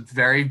 He's a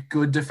very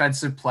good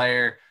defensive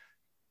player,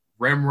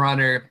 rim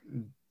runner,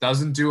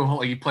 doesn't do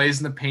he plays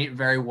in the paint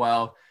very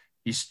well.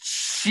 He's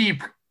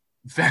cheap,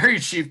 very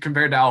cheap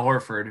compared to Al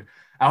Horford.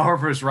 Al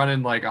Horford's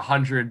running like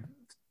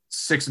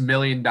 $106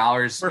 million.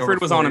 Horford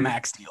was on a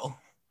max deal.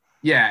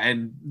 Yeah,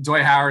 and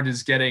Dwight Howard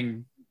is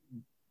getting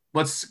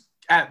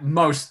at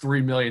most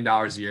 $3 million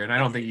a year, and I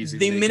don't think he's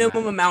the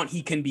minimum amount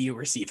he can be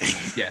receiving.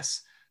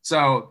 Yes.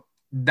 So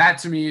that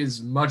to me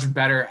is much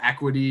better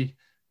equity,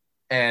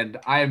 and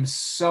I am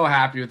so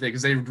happy with it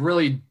because they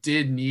really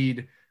did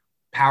need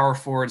power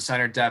forward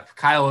center depth.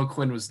 Kyle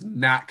O'Quinn was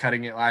not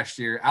cutting it last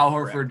year. Al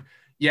Horford,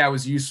 it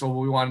was useful, but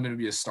we wanted him to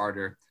be a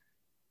starter.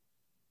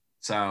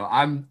 So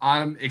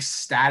I'm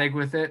ecstatic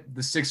with it.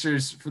 The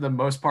Sixers, for the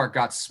most part,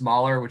 got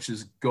smaller, which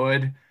is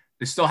good.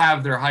 They still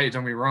have their height,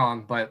 don't be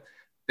wrong, but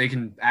they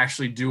can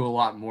actually do a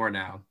lot more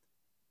now.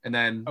 And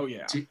then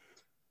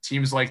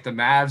teams like the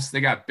Mavs,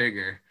 they got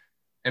bigger.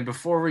 And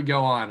before we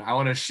go on, I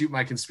want to shoot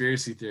my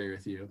conspiracy theory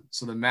with you.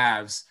 So the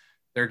Mavs,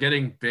 they're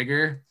getting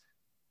bigger.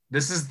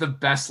 This is the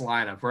best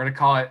lineup. We're going to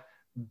call it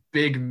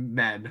big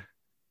men.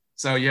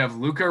 So you have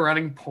Luka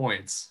running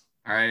points.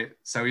 All right.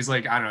 So he's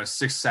like, I don't know,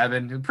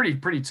 6'7",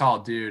 pretty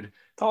tall dude.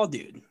 Tall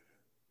dude.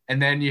 And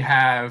then you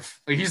have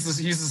he's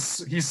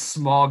a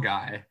small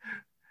guy.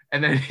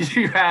 And then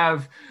you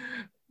have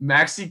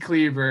Maxi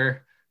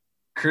Kleber,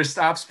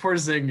 Kristaps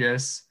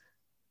Porzingis.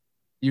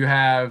 You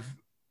have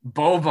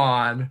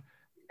Boban,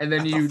 and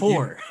then you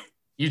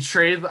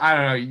trade. I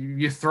don't know.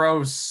 You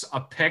throw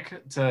a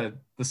pick to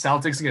the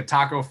Celtics and get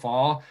Taco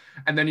Fall,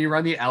 and then you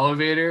run the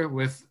elevator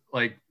with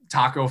like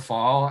Taco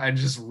Fall and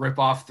just rip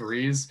off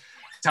threes.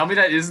 Tell me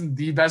that isn't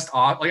the best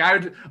off. Like,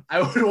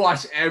 I would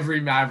watch every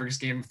Mavericks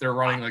game if they're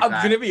running like that.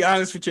 I'm gonna be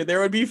honest with you. There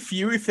would be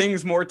few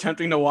things more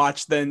tempting to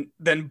watch than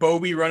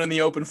Bobby running the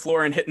open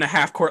floor and hitting a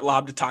half court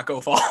lob to Taco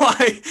Fall.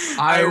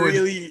 I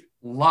really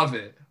love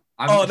it.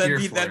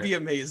 That'd be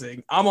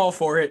amazing. I'm all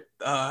for it.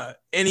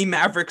 Any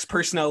Mavericks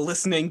personnel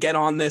listening, get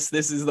on this.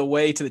 This is the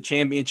way to the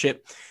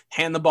championship.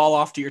 Hand the ball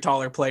off to your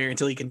taller player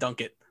until he can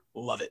dunk it.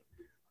 Love it.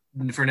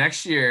 For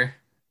next year,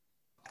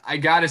 I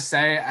gotta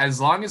say,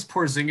 as long as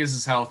Porzingis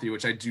is healthy,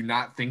 which I do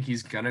not think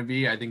he's gonna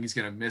be, I think he's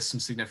gonna miss some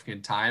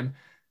significant time.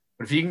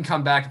 But if he can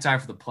come back in time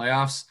for the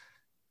playoffs,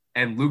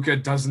 and Luka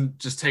doesn't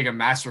just take a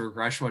massive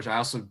regression, which I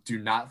also do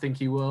not think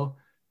he will,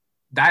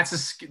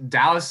 Dallas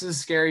is a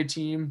scary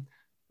team.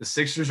 The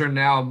Sixers are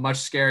now a much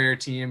scarier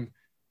team,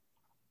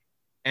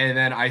 and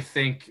then I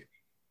think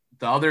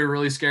the other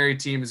really scary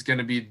team is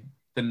gonna be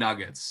the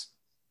Nuggets.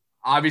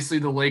 Obviously,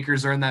 the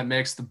Lakers are in that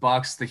mix, the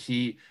Bucks, the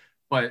Heat.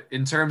 But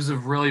in terms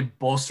of really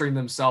bolstering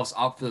themselves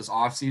up for this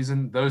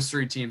offseason, those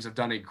three teams have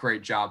done a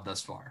great job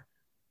thus far.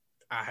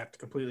 I have to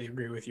completely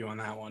agree with you on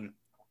that one.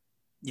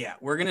 Yeah,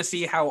 we're going to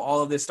see how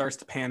all of this starts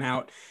to pan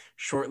out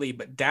shortly.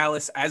 But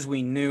Dallas, as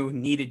we knew,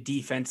 needed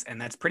defense, and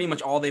that's pretty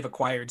much all they've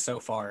acquired so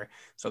far.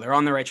 So they're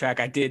on the right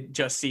track. I did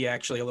just see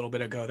actually a little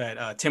bit ago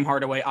that Tim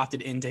Hardaway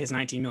opted into his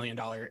 $19 million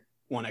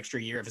one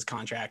extra year of his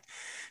contract.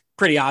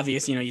 Pretty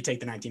obvious, you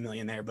take the $19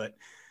 million there. But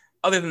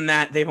other than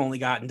that, they've only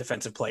gotten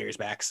defensive players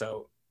back.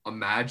 So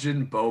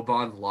imagine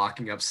Boban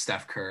locking up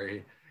Steph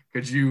Curry.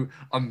 Could you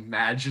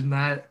imagine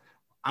that?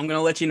 I'm going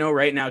to let you know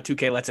right now,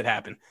 2K lets it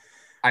happen.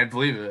 I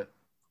believe it.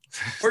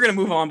 We're going to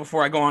move on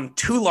before I go on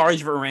too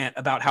large of a rant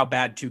about how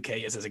bad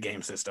 2K is as a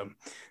game system.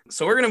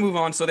 So we're going to move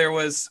on. So there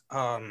was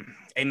a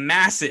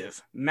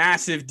massive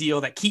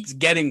deal that keeps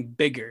getting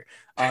bigger.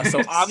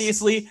 So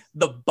obviously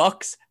the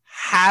Bucks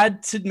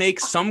had to make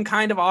some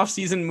kind of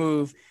offseason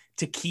move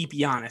to keep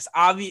Giannis.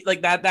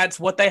 That's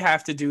what they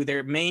have to do.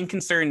 Their main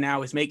concern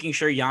now is making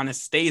sure Giannis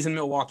stays in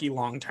Milwaukee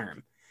long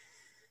term.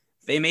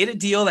 They made a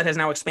deal that has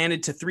now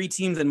expanded to 3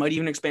 teams and might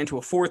even expand to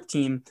a 4th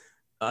team.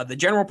 The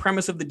general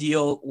premise of the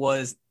deal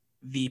was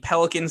the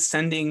Pelicans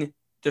sending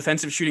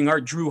defensive shooting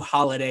guard Drew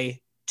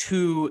Holiday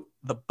to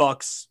the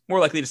Bucks,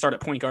 more likely to start at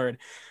point guard.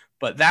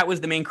 But that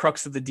was the main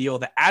crux of the deal.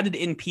 The added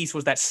in piece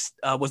was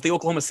was the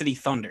Oklahoma City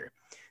Thunder.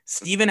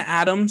 Steven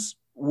Adams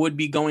would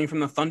be going from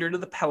the Thunder to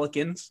the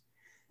Pelicans.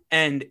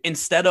 And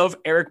instead of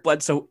Eric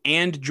Bledsoe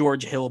and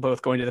George Hill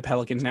both going to the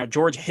Pelicans, now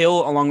George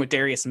Hill, along with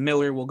Darius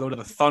Miller, will go to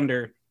the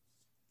Thunder,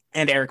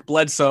 and Eric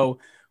Bledsoe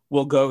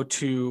will go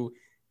to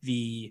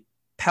the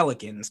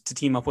Pelicans to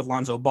team up with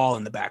Lonzo Ball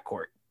in the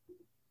backcourt.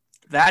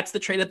 That's the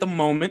trade at the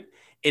moment.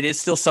 It is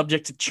still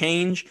subject to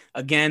change.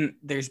 Again,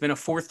 there's been a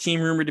fourth team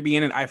rumored to be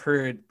in it. I've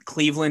heard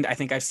Cleveland. I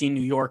think I've seen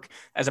New York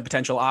as a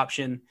potential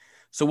option.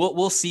 So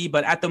we'll see.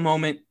 But at the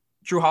moment,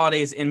 Jrue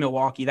Holiday is in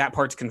Milwaukee. That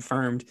part's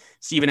confirmed.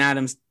 Steven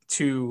Adams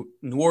to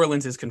New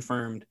Orleans is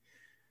confirmed.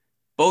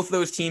 Both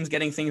those teams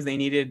getting things they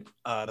needed.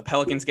 The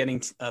Pelicans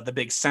getting the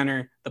big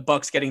center. The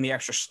Bucks getting the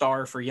extra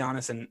star for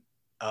Giannis and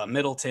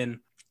Middleton.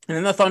 And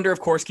then the Thunder,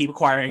 of course, keep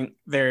acquiring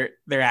their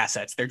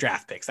assets, their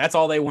draft picks. That's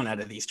all they want out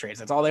of these trades.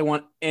 That's all they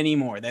want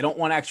anymore. They don't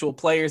want actual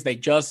players. They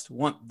just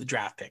want the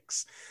draft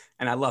picks.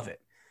 And I love it.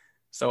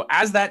 So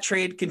as that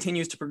trade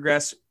continues to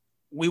progress,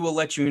 we will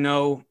let you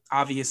know,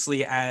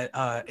 obviously,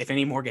 if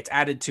any more gets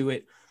added to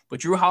it. But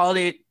Jrue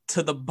Holiday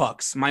to the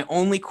Bucks. My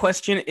only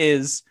question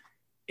is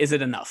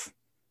it enough?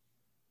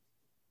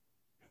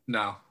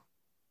 No,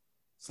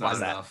 it's Why not is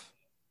that? enough.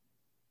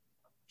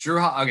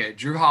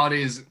 Jrue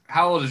Holiday is,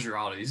 how old is Jrue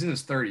Holiday? He's in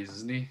his 30s,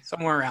 isn't he?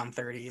 Somewhere around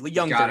 30,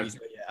 young 30s,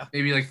 but yeah.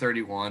 Maybe like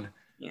 31.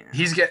 Yeah.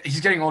 He's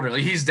getting older.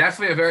 Like, he's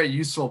definitely a very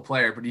useful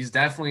player, but he's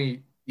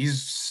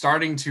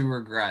starting to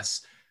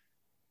regress.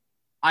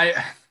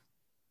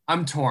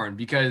 I'm torn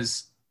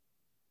because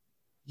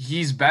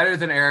he's better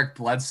than Eric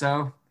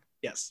Bledsoe.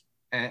 Yes.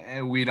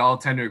 And we'd all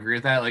tend to agree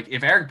with that. Like,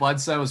 if Eric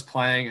Bledsoe was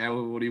playing at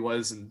what he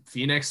was in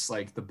Phoenix,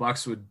 like, the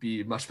Bucks would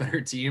be a much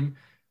better team.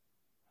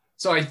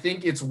 So I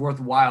think it's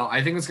worthwhile.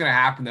 I think what's going to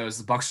happen, though, is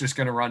the Bucks are just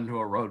going to run into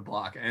a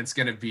roadblock, and it's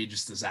going to be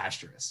just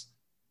disastrous.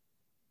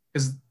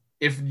 Because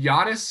if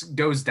Giannis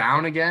goes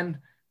down again,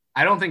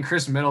 I don't think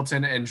Chris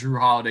Middleton and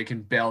Jrue Holiday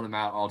can bail them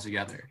out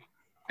altogether.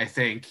 I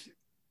think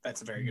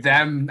that's a very good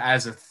them point.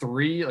 As a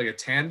three, like a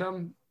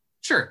tandem,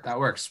 sure, that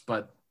works.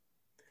 But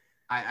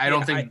I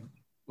don't think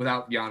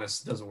without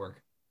Giannis, it doesn't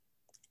work.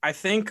 I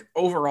think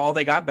overall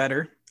they got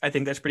better. I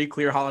think that's pretty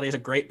clear. Holiday's a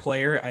great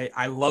player.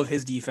 I love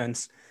his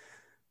defense.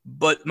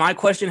 But my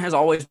question has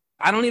always,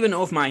 I don't even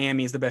know if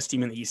Miami is the best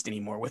team in the East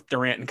anymore with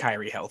Durant and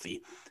Kyrie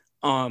healthy.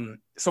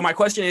 So my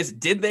question is,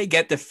 did they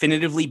get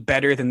definitively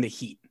better than the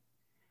Heat?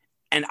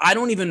 And I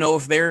don't even know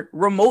if they're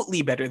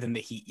remotely better than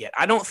the Heat yet.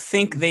 I don't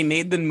think they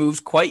made the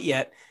moves quite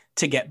yet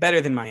to get better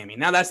than Miami.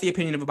 Now, that's the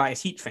opinion of a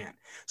biased Heat fan.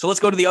 So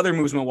let's go to the other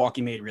moves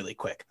Milwaukee made really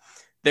quick.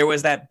 There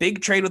was that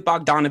big trade with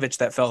Bogdanovich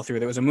that fell through.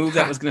 There was a move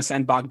that was going to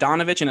send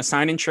Bogdanovich in a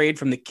sign and trade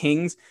from the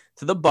Kings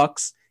to the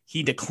Bucks.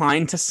 He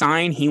declined to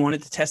sign. He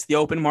wanted to test the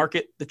open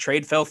market. The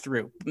trade fell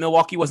through.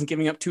 Milwaukee wasn't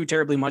giving up too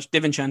terribly much.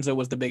 DiVincenzo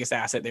was the biggest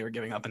asset they were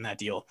giving up in that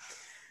deal.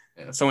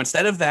 Yeah. So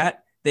instead of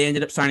that, they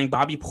ended up signing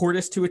Bobby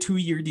Portis to a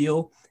 2-year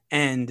deal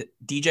and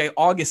DJ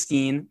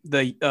Augustine,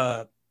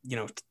 the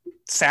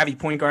savvy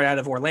point guard out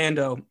of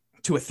Orlando,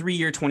 to a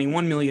 3-year,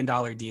 $21 million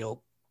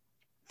deal.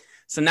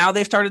 So now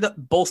they've started to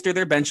bolster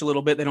their bench a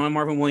little bit. They don't have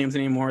Marvin Williams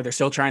anymore. They're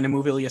still trying to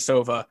move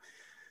Ilyasova.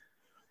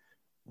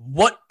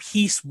 What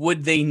piece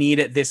would they need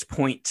at this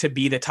point to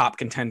be the top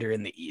contender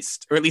in the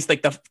East, or at least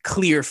like the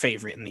clear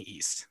favorite in the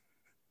East?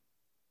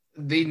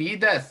 They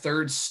need that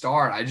third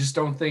star. I just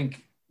don't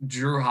think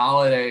Jrue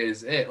Holiday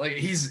is it. Like,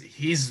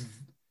 Jrue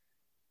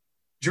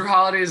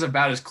Holiday is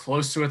about as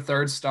close to a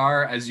third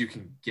star as you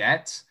can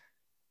get,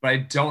 but I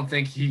don't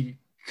think he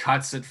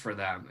cuts it for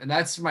them. And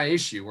that's my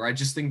issue, where I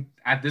just think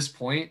at this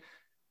point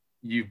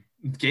you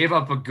gave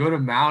up a good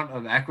amount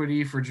of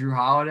equity for Jrue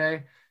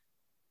Holiday.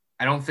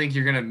 I don't think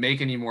you're going to make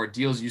any more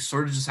deals. You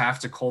sort of just have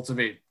to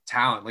cultivate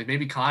talent. Like,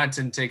 maybe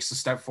Connaughton takes a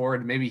step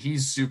forward. Maybe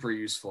he's super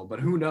useful, but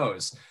who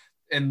knows?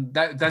 And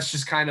that's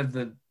just kind of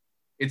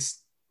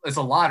it's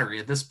a lottery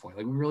at this point.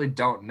 Like, we really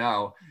don't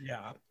know.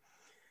 Yeah.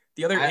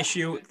 The other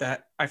issue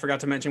that I forgot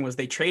to mention was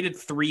they traded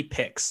 3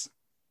 picks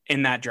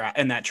in that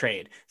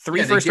trade.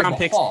 3 first-round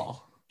picks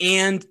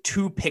and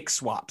 2 pick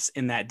swaps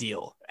in that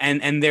deal.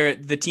 And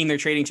the team they're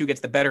trading to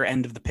gets the better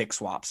end of the pick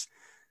swaps.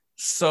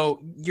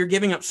 So you're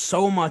giving up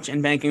so much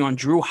and banking on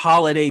Jrue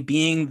Holiday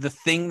being the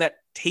thing that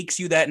takes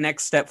you that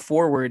next step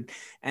forward.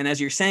 And as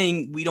you're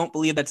saying, we don't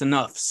believe that's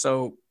enough.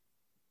 So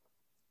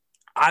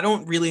I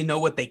don't really know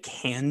what they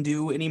can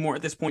do anymore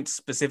at this point,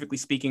 specifically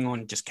speaking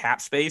on just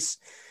cap space.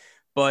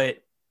 But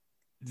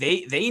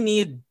they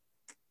need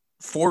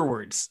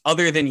forwards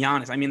other than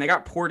Giannis. I mean, they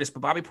got Portis,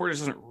 but Bobby Portis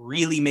doesn't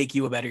really make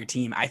you a better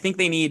team. I think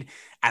they need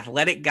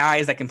athletic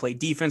guys that can play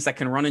defense, that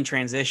can run in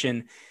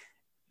transition.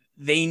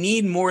 They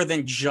need more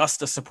than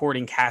just a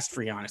supporting cast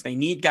for Giannis. They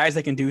need guys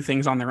that can do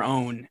things on their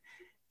own,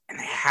 and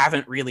they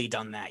haven't really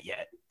done that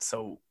yet.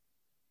 So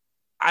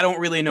I don't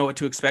really know what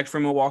to expect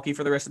from Milwaukee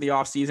for the rest of the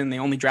offseason. The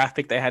only draft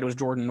pick they had was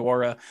Jordan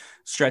Nwora,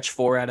 stretch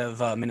 4 out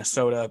of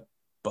Minnesota.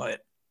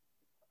 But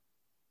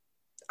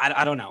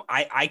I don't know.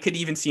 I could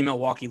even see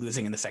Milwaukee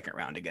losing in the second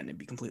round again, to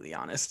be completely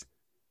honest.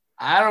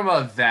 I don't know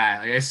about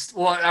that.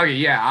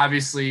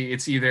 Obviously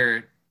it's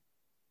either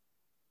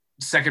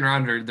second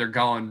round or they're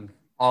going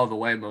all the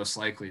way most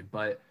likely.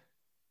 But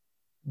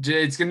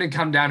It's going to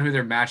come down who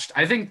they're matched.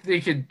 I think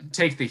they could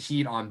take the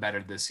Heat on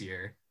better this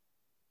year.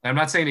 I'm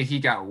not saying the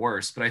Heat got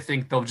worse, but I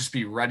think they'll just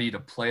be ready to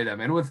play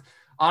them. And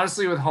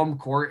honestly, with home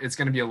court, it's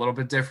going to be a little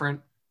bit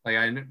different. Like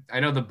I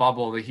know the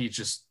bubble, the Heat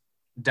just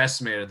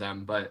decimated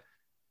them, but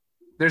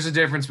there's a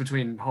difference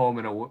between home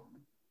and a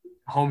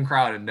home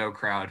crowd and no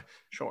crowd.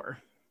 Sure.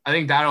 I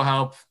think that'll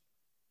help.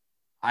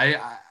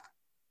 I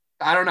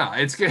don't know.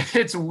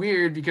 It's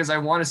weird because I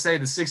want to say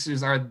the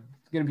Sixers are going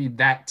to be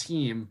that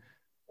team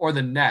or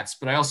the Nets,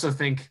 but I also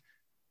think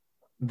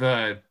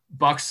the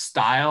Bucks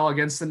style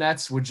against the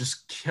Nets would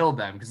just kill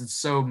them because it's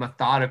so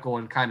methodical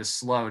and kind of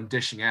slow and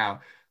dishing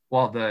out.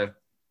 While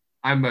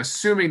I'm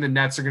assuming the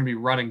Nets are going to be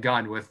run and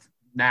gun with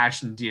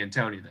Nash and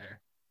D'Antoni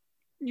there.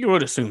 You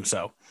would assume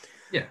so.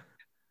 Yeah.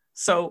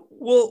 So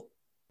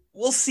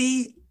we'll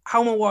see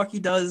how Milwaukee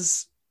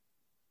does.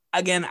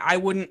 Again, I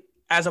wouldn't,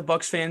 as a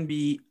Bucks fan,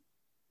 be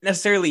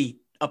necessarily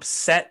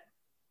upset,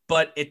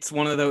 but it's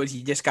one of those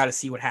you just got to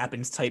see what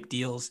happens type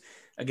deals.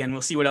 Again,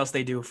 we'll see what else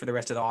they do for the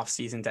rest of the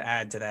offseason to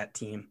add to that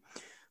team.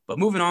 But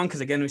moving on,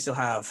 because again, we still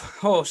have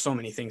so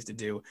many things to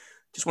do.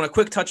 Just want to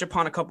quick touch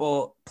upon a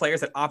couple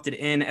players that opted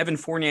in. Evan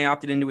Fournier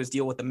opted into his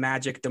deal with the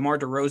Magic. DeMar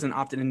DeRozan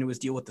opted into his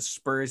deal with the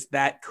Spurs.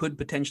 That could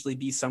potentially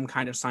be some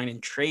kind of sign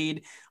and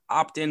trade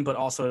opt-in, but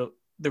also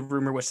the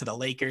rumor was to the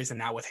Lakers. And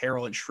now with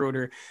Harrell and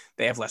Schroeder,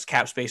 they have less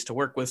cap space to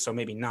work with, so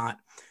maybe not.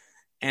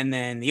 And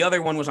then the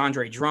other one was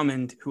Andre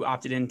Drummond, who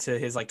opted into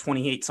his like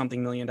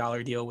 $28-something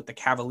million deal with the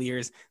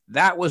Cavaliers.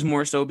 That was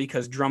more so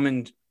because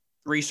Drummond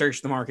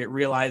researched the market,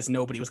 realized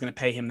nobody was going to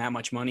pay him that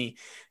much money.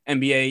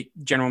 NBA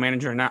general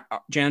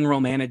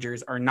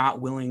managers are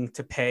not willing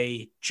to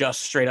pay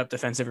just straight up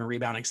defensive and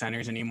rebounding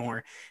centers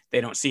anymore.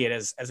 They don't see it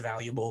as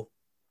valuable.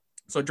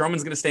 So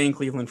Drummond's going to stay in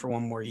Cleveland for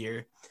one more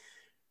year.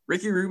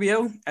 Ricky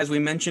Rubio, as we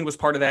mentioned, was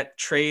part of that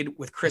trade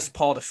with Chris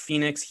Paul to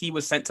Phoenix. He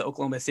was sent to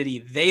Oklahoma City.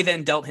 They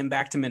then dealt him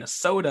back to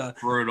Minnesota.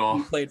 Brutal.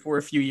 He played for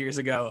a few years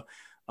ago.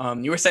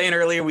 You were saying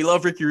earlier, we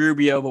love Ricky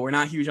Rubio, but we're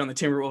not huge on the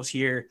Timberwolves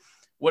here.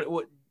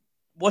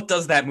 What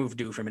does that move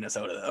do for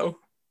Minnesota, though?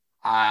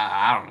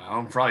 I don't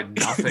know. Probably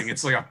nothing.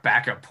 It's like a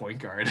backup point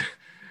guard.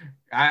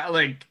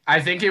 I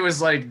think it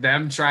was like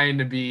them trying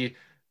to be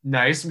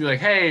nice and be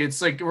like, hey,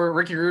 it's like we're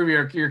Ricky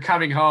Rubio, you're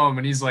coming home.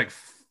 And he's like,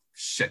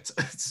 shit.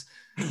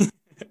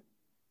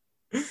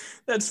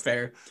 That's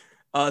fair.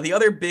 The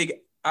other big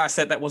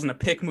asset that wasn't a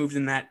pick moved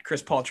in that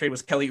Chris Paul trade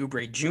was Kelly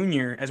Oubre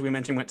Jr., as we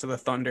mentioned, went to the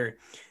Thunder.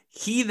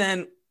 He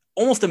then,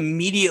 almost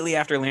immediately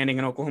after landing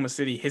in Oklahoma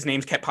City, his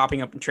names kept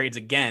popping up in trades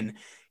again.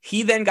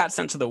 He then got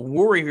sent to the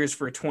Warriors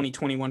for a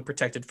 2021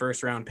 protected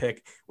first-round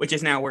pick, which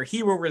is now where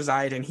he will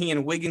reside, and he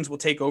and Wiggins will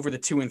take over the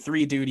 2 and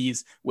 3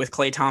 duties, with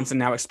Klay Thompson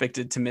now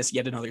expected to miss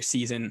yet another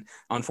season,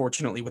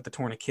 unfortunately, with the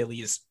torn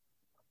Achilles,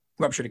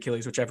 ruptured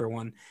Achilles, whichever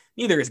one.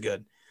 Neither is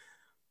good.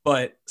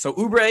 But so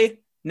Oubre,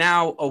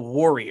 now a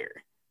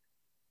Warrior.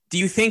 Do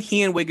you think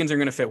he and Wiggins are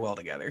going to fit well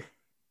together?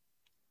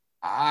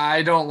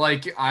 I don't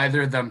like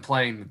either of them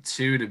playing the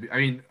two.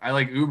 I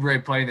like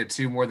Oubre playing the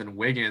two more than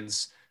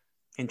Wiggins.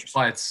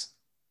 Interesting. But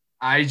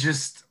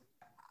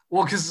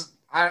because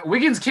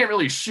Wiggins can't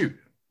really shoot.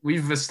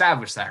 We've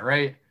established that,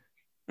 right?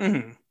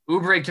 Mm-hmm.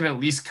 Oubre can at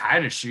least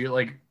kind of shoot.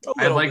 Like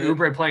I like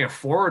Oubre playing a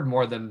forward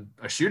more than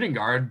a shooting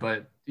guard,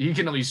 but he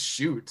can at least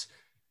shoot.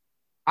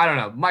 I don't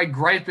know. My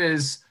gripe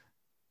is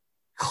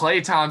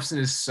Klay Thompson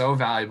is so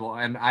valuable,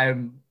 and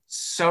I'm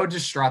so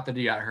distraught that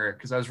he got hurt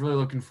because I was really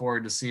looking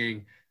forward to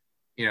seeing,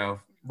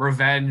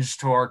 revenge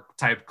tour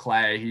type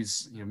Klay.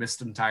 He's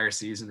missed an entire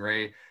season,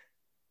 right?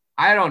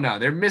 I don't know.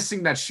 They're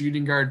missing that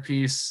shooting guard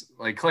piece.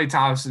 Like Klay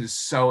Thompson is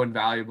so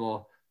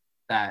invaluable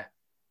that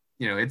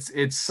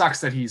it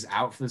sucks that he's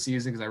out for the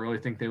season because I really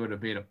think they would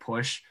have made a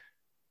push.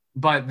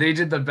 But they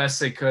did the best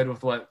they could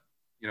with what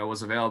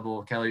was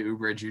available. Kelly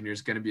Oubre Jr.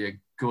 is going to be a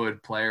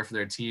good player for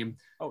their team.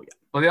 Oh yeah.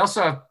 But they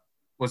also have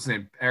what's his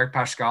name, Eric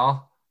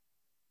Pascal.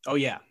 Oh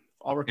yeah,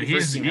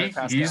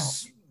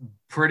 he's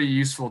pretty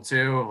useful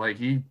too. Like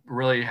he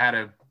really had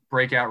a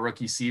breakout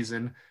rookie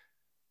season,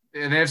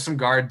 and they have some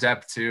guard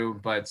depth too.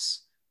 But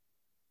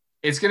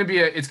it's gonna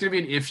be an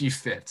iffy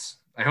fit.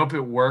 I hope it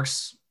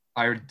works.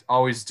 I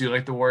always do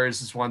like the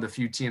Warriors. It's one of the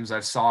few teams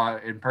I've saw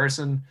in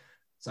person.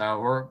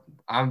 So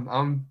I'm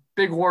a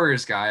big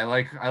Warriors guy. I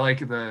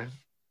like the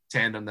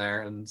tandem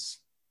there, and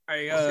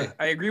I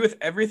agree with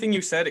everything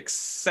you said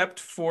except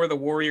for the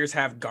Warriors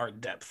have guard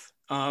depth.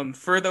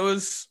 For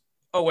those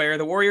aware,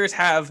 the Warriors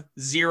have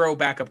 0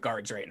 backup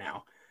guards right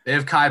now. They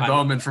have Kai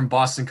Bowman from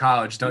Boston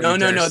College. No.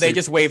 They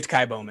just waived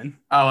Kai Bowman.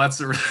 Oh, that's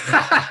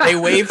they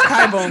waived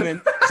Kai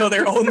Bowman. So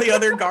their only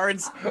other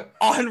guards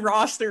on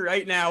roster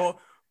right now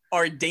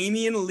are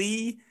Damian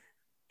Lee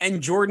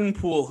and Jordan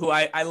Poole, who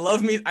I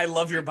love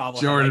your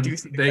bobblehead. Jordan,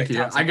 thank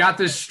you. I got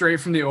this straight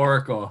from the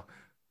Oracle.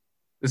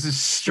 This is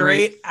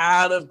straight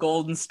out of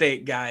Golden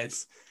State,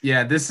 guys.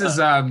 Yeah, this is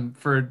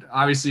for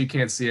obviously you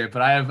can't see it,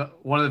 but I have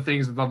one of the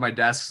things above my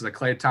desk is a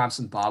Klay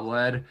Thompson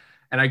bobblehead,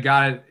 and I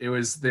got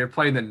it. They're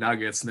playing the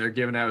Nuggets, and they're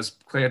giving out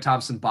Klay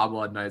Thompson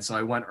bobblehead night, so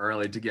I went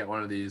early to get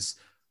one of these.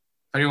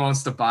 If anyone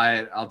wants to buy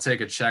it, I'll take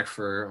a check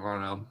for I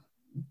don't know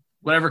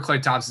whatever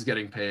Klay Thompson's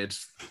getting paid,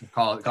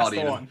 call it That's the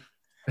even. one.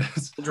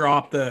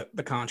 Drop the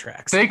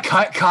contracts. They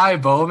cut Kai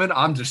Bowman.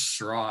 I'm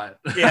distraught.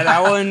 Yeah,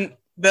 that one.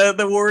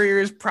 The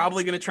Warriors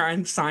probably going to try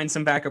and sign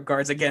some backup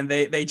guards. Again,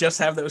 they just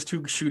have those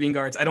 2 shooting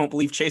guards. I don't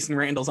believe Chasson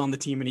Randall's on the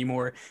team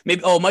anymore.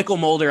 Maybe Michael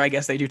Mulder, I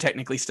guess they do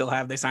technically still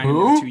have. They signed him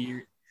for 2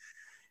 years.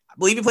 I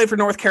believe he played for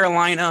North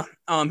Carolina.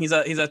 He's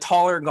a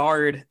taller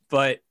guard,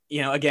 but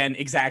again,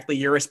 exactly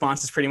your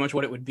response is pretty much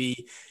what it would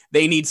be.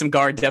 They need some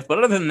guard depth,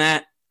 but other than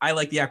that, I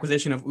like the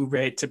acquisition of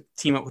Oubre to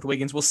team up with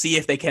Wiggins. We'll see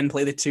if they can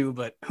play the 2,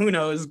 but who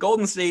knows?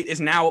 Golden State is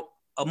now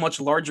a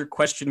much larger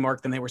question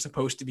mark than they were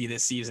supposed to be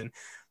this season.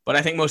 But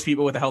I think most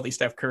people with a healthy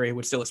Steph Curry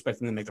would still expect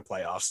them to make the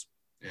playoffs.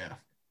 Yeah.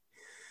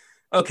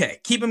 Okay,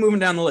 keep it moving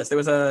down the list. There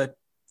was a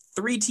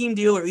 3-team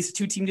deal, or at least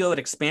a 2-team deal that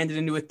expanded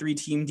into a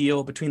 3-team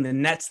deal between the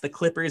Nets, the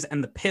Clippers,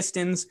 and the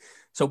Pistons.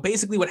 So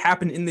basically what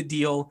happened in the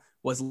deal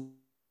was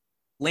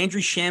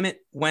Landry Shamet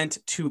went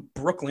to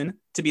Brooklyn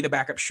to be the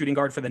backup shooting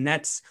guard for the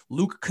Nets.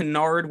 Luke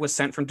Kennard was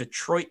sent from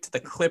Detroit to the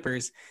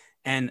Clippers.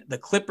 And the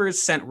Clippers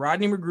sent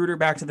Rodney McGruder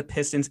back to the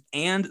Pistons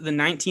and the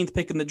 19th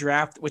pick in the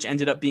draft, which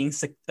ended up being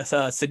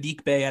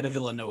Saddiq Bey out of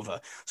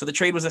Villanova. So the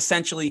trade was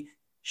essentially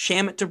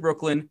Shamet to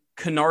Brooklyn,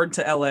 Kennard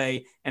to LA,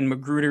 and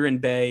McGruder and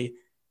Bey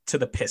to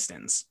the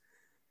Pistons.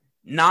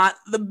 Not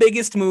the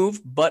biggest move,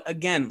 but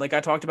again, like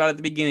I talked about at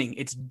the beginning,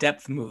 it's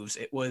depth moves.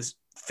 It was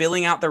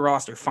filling out the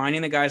roster,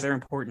 finding the guys that are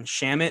important.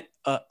 Shamet,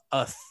 a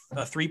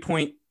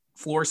 3-point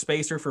floor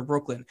spacer for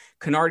Brooklyn.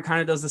 Kennard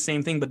kind of does the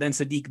same thing, but then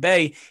Saddiq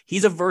Bey,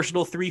 he's a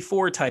versatile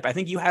 3-4 type. I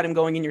think you had him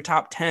going in your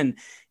top 10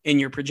 in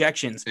your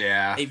projections.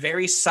 Yeah. A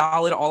very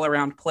solid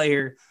all-around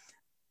player.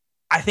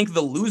 I think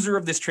the loser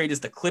of this trade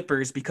is the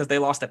Clippers because they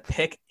lost a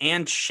pick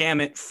and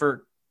Shamet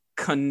for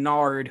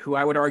Kennard, who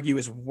I would argue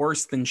is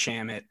worse than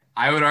Shamet.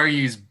 I would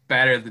argue he's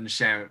better than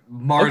Shamet,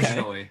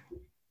 marginally. Okay.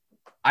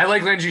 I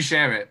like Landry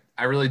Shamet.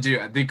 I really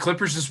do. The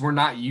Clippers just were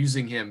not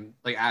using him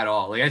at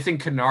all. I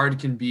think Kennard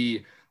can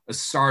be a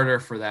starter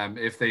for them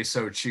if they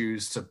so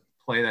choose to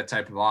play that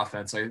type of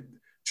offense,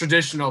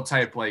 traditional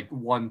type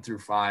 1 through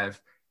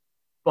 5.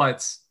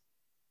 But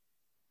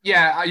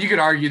yeah, you could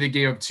argue they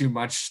gave up too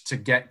much to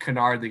get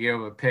Kennard. They gave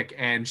up a pick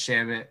and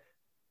Shamet.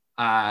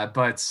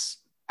 But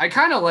I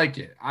kind of like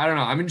it. I don't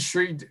know. I'm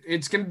intrigued.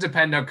 It's going to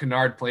depend how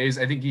Kennard plays.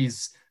 I think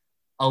he's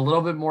a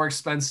little bit more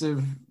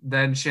expensive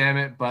than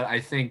Shamet, but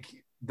I think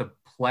the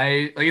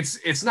play,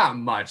 it's not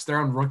much. They're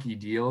on rookie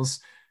deals.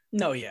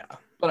 No, yeah.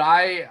 But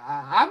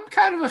I'm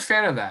kind of a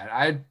fan of that.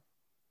 I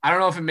don't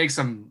know if it makes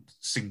them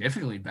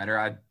significantly better.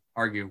 I'd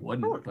argue it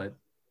wouldn't, but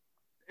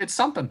it's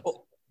something.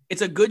 Well,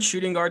 it's a good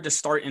shooting guard to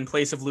start in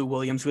place of Lou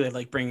Williams, who they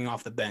like bringing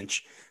off the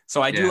bench.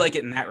 So I do like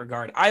it in that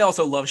regard. I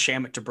also love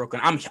Shamet to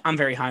Brooklyn. I'm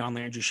very high on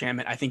Landry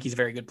Shamet. I think he's a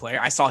very good player.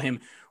 I saw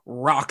him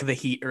rock the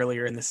Heat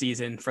earlier in the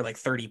season for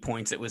 30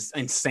 points. It was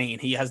insane.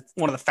 He has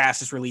one of the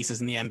fastest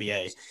releases in the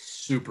NBA.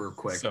 Super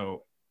quick.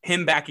 So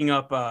him backing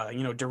up,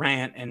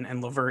 Durant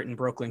and LeVert in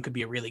Brooklyn could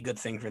be a really good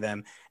thing for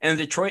them. And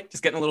Detroit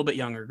just getting a little bit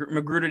younger.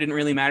 McGruder didn't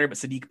really matter, but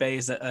Saddiq Bey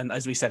is,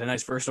 as we said, a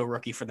nice versatile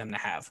rookie for them to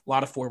have. A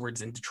lot of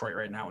forwards in Detroit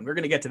right now, and we're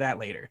going to get to that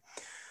later.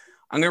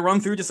 I'm going to run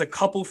through just a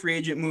couple free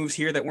agent moves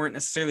here that weren't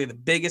necessarily the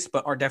biggest,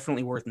 but are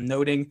definitely worth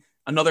noting.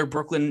 Another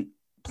Brooklyn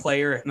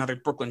player, another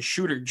Brooklyn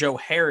shooter, Joe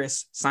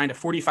Harris, signed a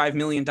 $45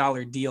 million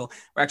deal.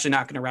 We're actually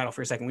not going to rattle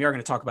for a second. We are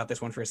going to talk about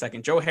this one for a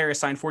second. Joe Harris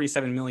signed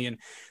 $47 million.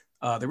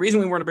 The reason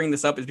we want to bring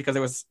this up is because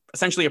there was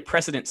essentially a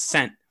precedent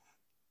set,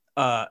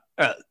 by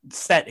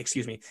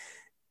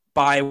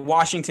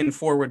Washington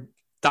forward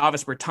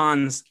Davis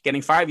Bertans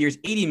getting 5 years,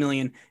 $80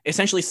 million,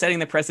 essentially setting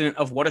the precedent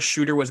of what a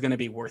shooter was going to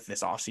be worth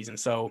this offseason.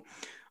 So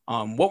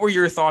what were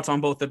your thoughts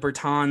on both the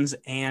Bertans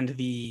and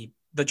the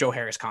Joe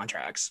Harris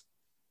contracts?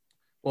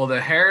 Well, the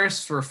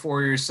Harris for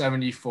 4 years,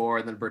 74,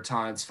 and then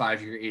Bertans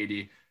 5 year,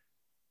 80.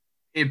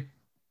 It,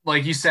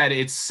 like you said,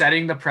 it's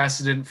setting the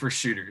precedent for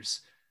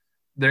shooters.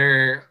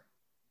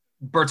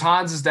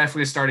 Bertans is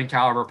definitely a starting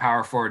caliber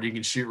power forward. He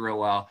can shoot real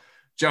well.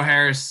 Joe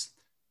Harris,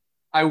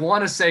 I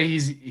want to say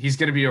he's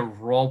going to be a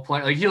role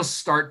player. He'll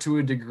start to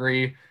a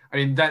degree. I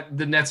mean, that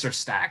the Nets are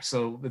stacked,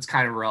 so it's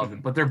kind of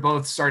irrelevant. But they're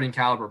both starting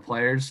caliber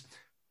players.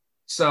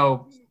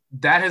 So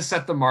that has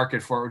set the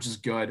market for it, which is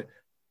good.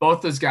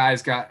 Both those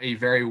guys got a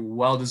very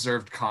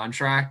well-deserved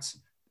contract.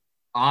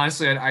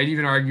 Honestly, I'd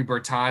even argue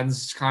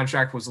Bertans'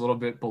 contract was a little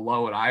bit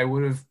below what I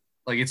would have.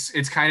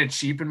 It's kind of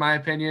cheap in my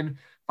opinion.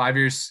 5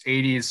 years,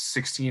 80 is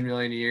 16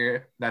 million a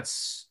year.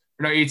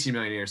 18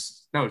 million a year.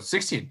 No,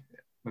 16.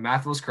 My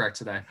math was correct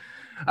today.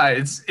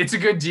 It's a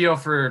good deal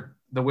for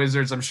the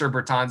Wizards. I'm sure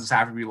Bertans is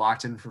happy to be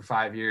locked in for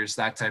 5 years,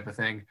 that type of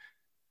thing.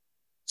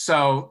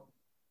 So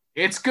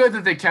it's good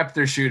that they kept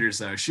their shooters,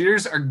 though.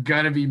 Shooters are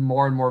going to be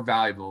more and more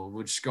valuable,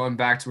 which going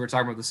back to what we're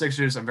talking about the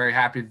Sixers, I'm very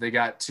happy that they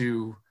got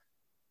two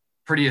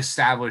pretty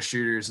established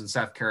shooters in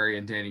Seth Curry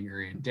and Danny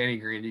Green. Danny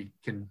Green, you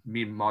can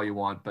meme him all you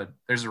want, but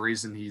there's a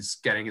reason he's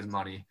getting his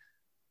money.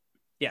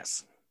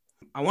 Yes.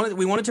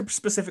 We wanted to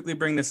specifically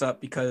bring this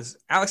up because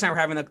Alex and I were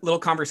having a little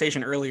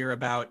conversation earlier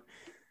about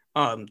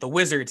The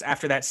Wizards,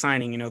 after that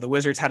signing, the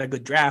Wizards had a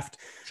good draft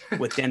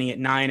with Denny at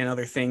 9 and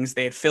other things.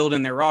 They had filled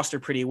in their roster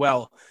pretty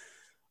well.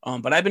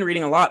 But I've been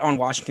reading a lot on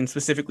Washington,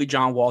 specifically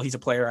John Wall. He's a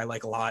player I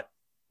like a lot.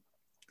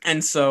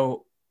 And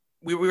so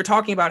we were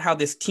talking about how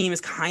this team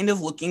is kind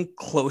of looking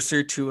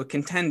closer to a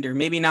contender,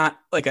 maybe not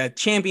like a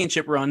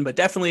championship run, but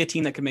definitely a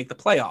team that could make the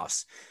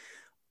playoffs.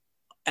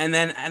 And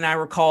I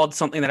recalled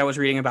something that I was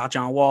reading about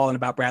John Wall and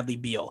about Bradley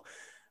Beal.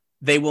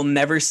 They will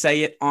never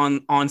say it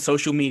on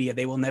social media.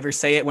 They will never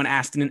say it when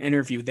asked in an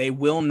interview. They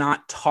will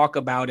not talk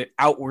about it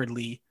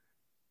outwardly,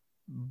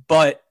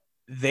 but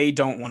they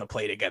don't want to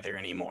play together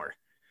anymore.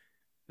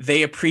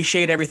 They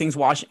appreciate everything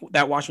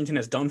that Washington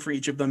has done for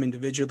each of them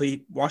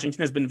individually.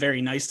 Washington has been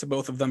very nice to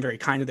both of them, very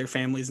kind to their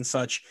families and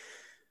such,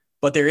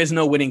 but there is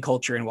no winning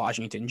culture in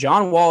Washington.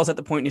 John Wall is at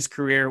the point in his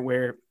career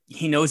where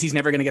he knows he's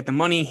never going to get the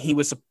money he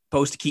was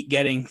supposed to keep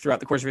getting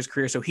throughout the course of his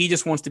career. So he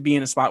just wants to be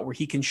in a spot where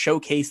he can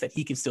showcase that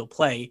he can still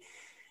play.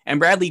 And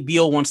Bradley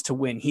Beal wants to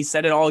win. He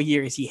said it all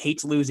year is he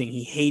hates losing.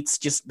 He hates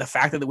just the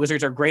fact that the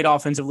Wizards are great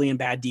offensively and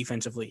bad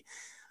defensively.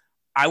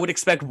 I would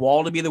expect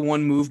Wall to be the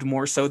one moved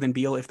more so than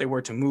Beal if they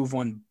were to move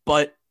one,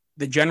 but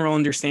the general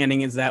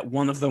understanding is that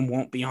one of them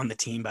won't be on the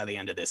team by the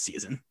end of this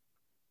season.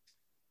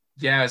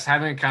 Yeah, I was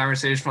having a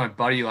conversation with my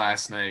buddy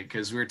last night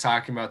because we were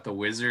talking about the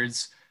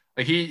Wizards.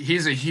 Like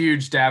he's a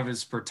huge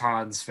Davis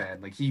Bertans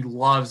fan. Like he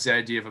loves the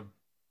idea of a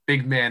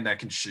big man that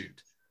can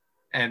shoot.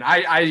 And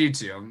I do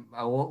too.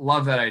 I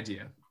love that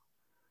idea.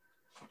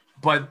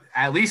 But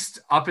at least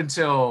up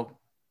until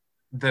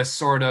the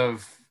sort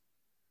of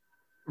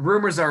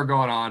rumors that were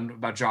going on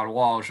about John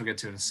Wall, which we'll get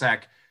to in a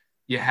sec,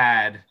 you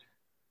had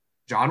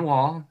John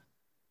Wall,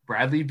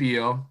 Bradley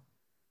Beal,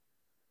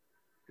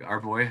 our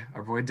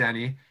boy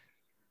Denny,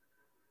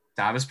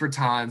 Davis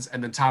Bertans,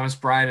 and then Thomas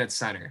Bryant at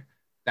center.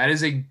 That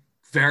is a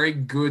very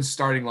good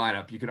starting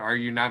lineup. You could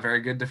argue not very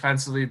good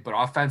defensively, but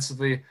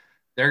offensively,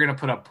 they're going to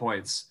put up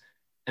points.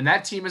 And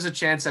that team has a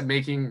chance at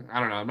making,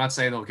 I don't know, I'm not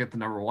saying they'll get the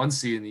number 1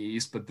 seed in the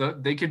East,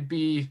 but they could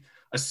be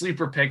a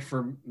sleeper pick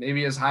for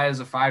maybe as high as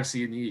a 5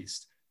 seed in the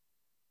East.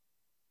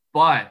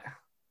 But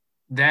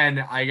then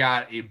I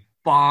got a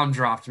bomb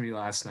dropped to me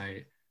last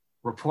night.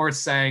 Reports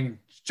saying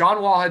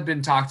John Wall had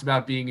been talked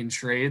about being in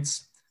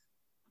trades.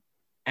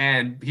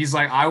 And he's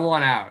like, I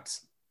want out.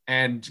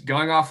 And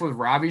going off with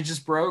Robbie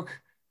just broke,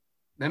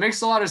 that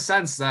makes a lot of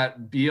sense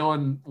that Beal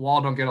and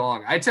Wall don't get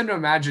along. I tend to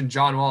imagine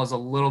John Wall is a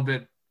little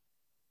bit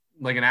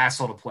like an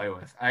asshole to play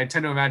with. I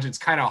tend to imagine it's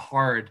kind of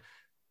hard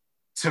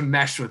to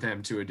mesh with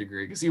him to a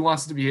degree because he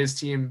wants it to be his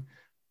team.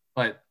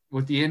 But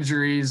with the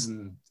injuries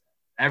and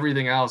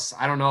everything else,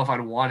 I don't know if I'd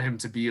want him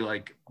to be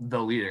like the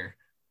leader.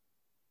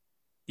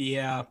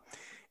 Yeah,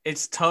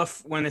 it's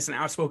tough when it's an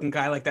outspoken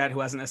guy like that who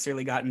hasn't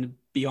necessarily gotten to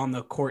be on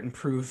the court and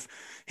prove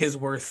his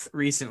worth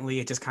recently.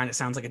 It just kind of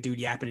sounds like a dude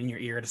yapping in your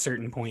ear at a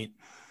certain point.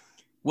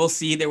 We'll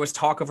see. There was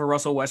talk of a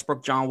Russell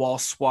Westbrook, John Wall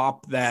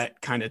swap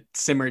that kind of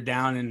simmered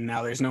down, and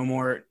now there's no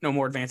more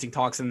advancing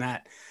talks in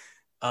that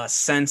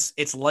sense.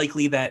 It's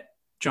likely that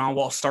John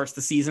Wall starts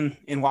the season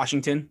in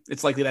Washington.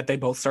 It's likely that they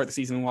both start the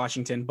season in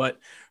Washington. But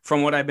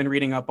from what I've been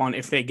reading up on,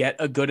 if they get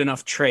a good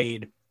enough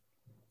trade,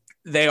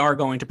 they are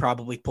going to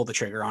probably pull the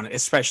trigger on it,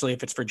 especially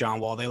if it's for John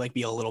Wall. They like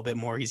be a little bit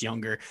more. He's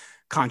younger,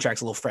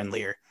 contract's a little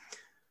friendlier.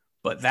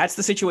 But that's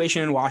the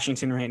situation in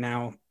Washington right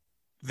now.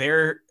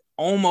 They're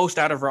almost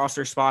out of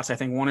roster spots. I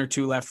think 1 or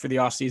 2 left for the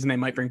offseason. They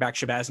might bring back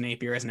Shabazz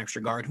Napier as an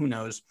extra guard. Who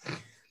knows?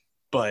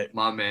 But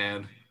my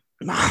man.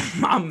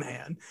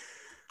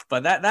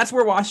 But that's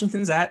where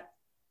Washington's at,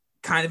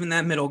 kind of in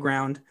that middle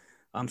ground.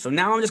 So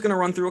now I'm just going to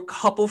run through a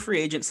couple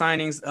free agent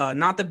signings,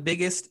 not the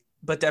biggest,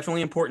 but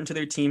definitely important to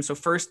their team. So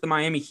first, the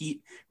Miami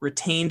Heat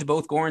retained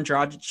both Goran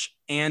Dragic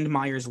and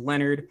Myers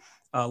Leonard.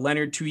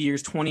 Leonard, 2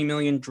 years, $20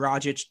 million.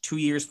 Dragic, 2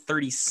 years,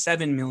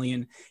 $37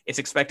 million. It's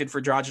expected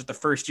for Dragic the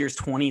first year's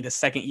 20, the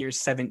second year's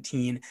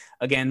 17.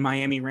 Again,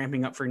 Miami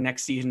ramping up for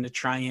next season to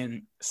try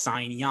and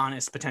sign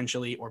Giannis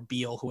potentially, or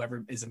Beal,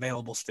 whoever is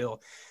available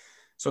still.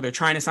 So they're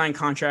trying to sign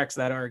contracts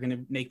that are going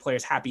to make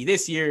players happy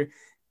this year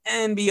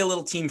and be a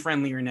little team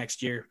friendlier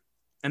next year.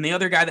 And the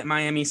other guy that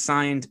Miami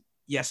signed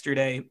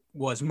yesterday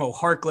was Mo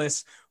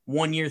Harkless,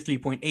 1 year,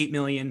 $3.8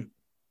 million.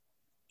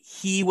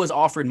 He was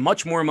offered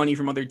much more money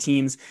from other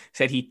teams,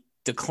 said he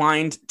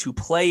declined to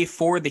play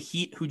for the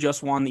Heat, who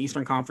just won the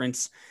Eastern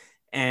Conference,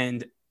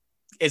 and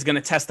is going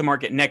to test the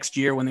market next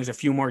year when there's a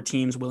few more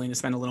teams willing to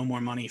spend a little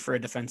more money for a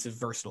defensive,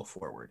 versatile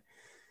forward.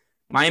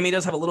 Miami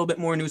does have a little bit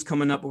more news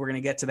coming up, but we're going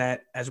to get to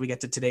that as we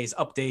get to today's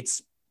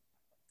updates.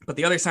 But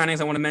the other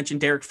signings I want to mention,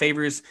 Derek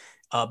Favors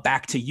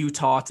back to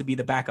Utah to be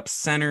the backup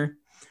center.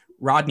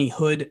 Rodney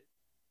Hood,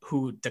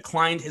 who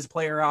declined his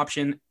player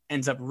option,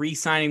 ends up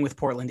re-signing with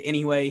Portland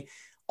anyway.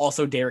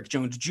 Also, Derek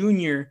Jones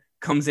Jr.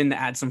 comes in to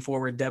add some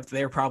forward depth.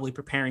 They're probably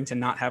preparing to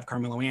not have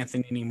Carmelo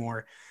Anthony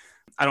anymore.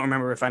 I don't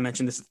remember if I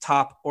mentioned this at the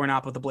top or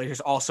not, but the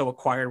Blazers also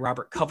acquired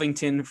Robert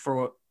Covington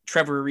for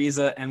Trevor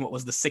Ariza and what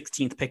was the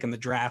 16th pick in the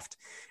draft,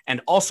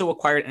 and also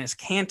acquired Enes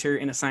Kanter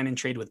in a sign-and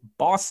trade with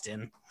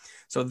Boston.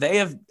 So they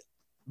have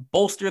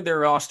bolstered their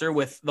roster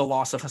with the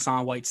loss of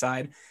Hassan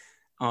Whiteside.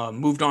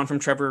 moved on from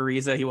Trevor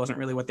Ariza. He wasn't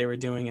really what they were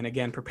doing. And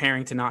again,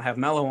 preparing to not have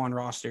Melo on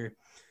roster.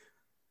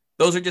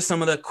 Those are just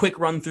some of the quick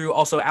run through.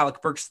 Also,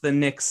 Alec Burks to the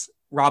Knicks,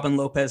 Robin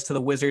Lopez to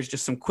the Wizards,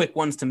 just some quick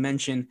ones to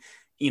mention.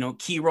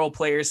 Key role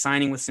players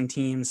signing with some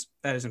teams.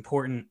 That is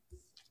important.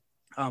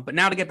 But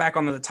now to get back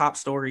onto the top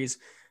stories,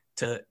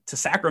 to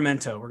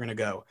Sacramento, we're going to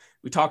go.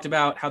 We talked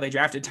about how they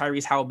drafted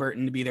Tyrese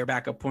Haliburton to be their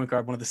backup point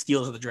guard, one of the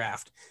steals of the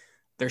draft.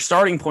 Their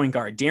starting point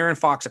guard, De'Aaron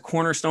Fox, a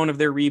cornerstone of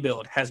their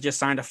rebuild, has just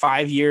signed a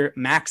 5-year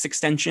max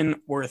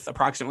extension worth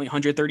approximately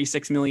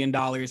 $136 million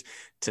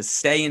to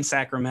stay in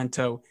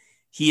Sacramento.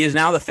 He is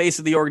now the face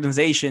of the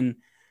organization.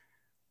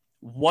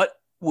 What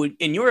would,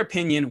 in your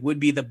opinion, would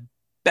be the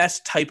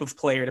best type of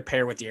player to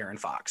pair with De'Aaron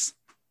Fox?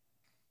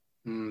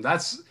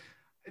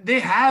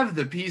 They have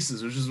the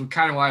pieces, which is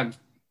kind of why I'm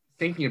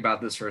thinking about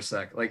this for a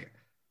sec. Like,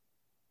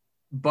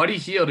 Buddy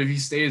Hield, if he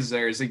stays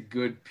there, is a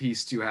good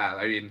piece to have.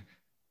 I mean,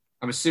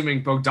 I'm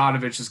assuming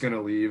Bogdanovich is going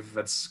to leave.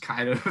 That's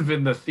kind of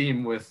been the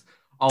theme with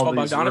all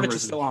these Bogdanovich rumors.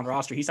 is still on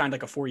roster. He signed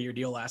like a 4-year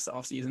deal last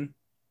offseason.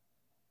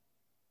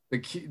 The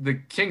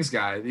Kings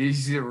guy.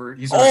 He's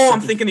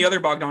I'm thinking the other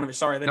Bogdanovich.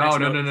 Sorry.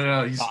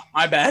 No.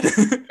 My bad.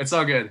 It's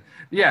all good.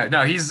 Yeah,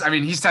 no, he's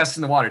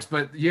testing the waters.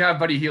 But you have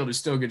Buddy Hield, who's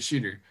still a good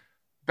shooter.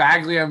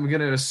 Bagley, I'm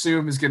going to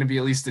assume, is going to be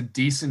at least a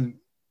decent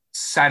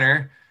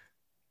center.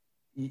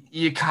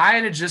 You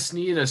kind of just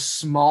need a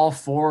small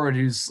forward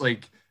who's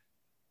like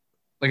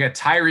a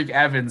Tyreek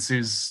Evans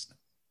who's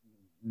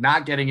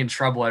not getting in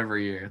trouble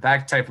every year.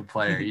 That type of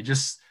player.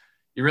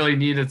 You really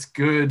need a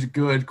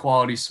good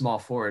quality small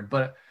forward.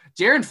 But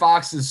De'Aaron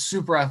Fox is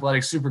super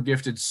athletic, super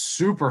gifted,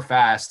 super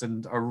fast,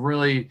 and a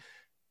really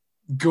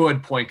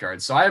good point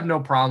guard. So I have no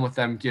problem with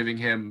them giving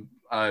him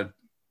a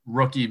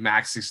rookie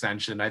max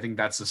extension. I think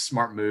that's a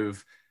smart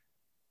move.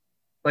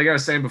 Like I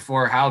was saying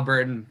before,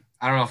 Haliburton,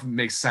 I don't know if it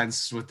makes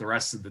sense with the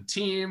rest of the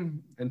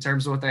team in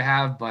terms of what they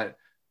have, but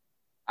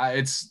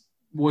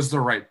was the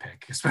right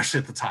pick, especially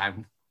at the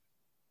time.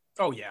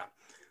 Oh, yeah.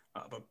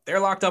 But they're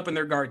locked up in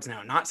their guards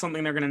now. Not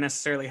something they're going to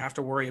necessarily have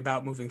to worry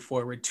about moving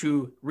forward.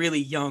 2 really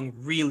young,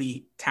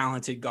 really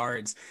talented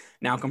guards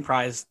now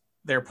comprise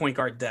their point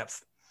guard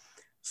depth.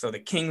 So the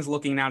Kings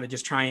looking now to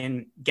just try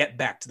and get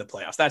back to the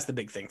playoffs. That's the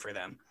big thing for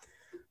them.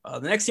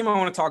 The next team I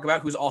want to talk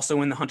about, who's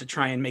also in the hunt to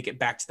try and make it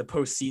back to the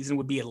postseason,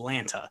 would be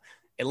Atlanta.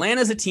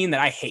 Atlanta is a team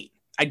that I hate.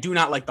 I do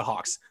not like the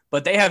Hawks,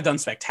 but they have done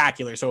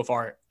spectacular so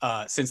far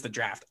since the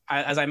draft.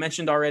 As I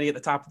mentioned already at the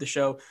top of the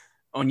show,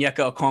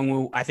 Onyeka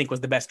Okongwu, I think,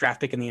 was the best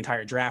draft pick in the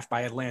entire draft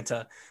by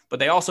Atlanta. But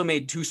they also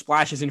made 2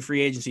 splashes in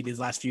free agency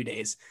these last few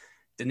days.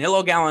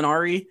 Danilo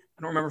Gallinari,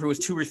 I don't remember if it was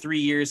 2 or 3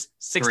 years,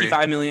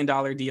 $65 million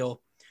deal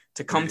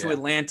to come to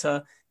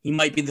Atlanta. He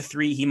might be the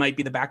 3. He might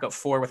be the backup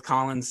 4 with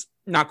Collins.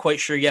 Not quite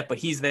sure yet, but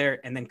he's there.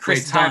 And then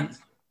Chris Dunn.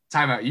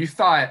 Time out. You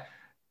thought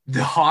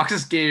the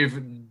Hawks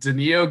gave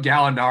Danilo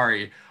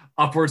Gallinari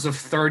upwards of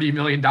 $30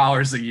 million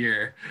a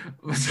year.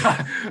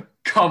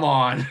 Come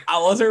on.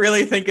 I wasn't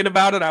really thinking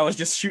about it. I was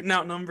just shooting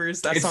out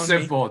numbers. That's it's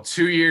simple. Me.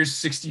 2 years,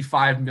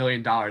 $65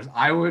 million.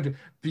 I would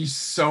be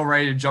so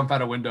ready to jump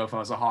out a window if I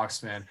was a Hawks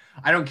fan.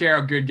 I don't care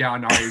how good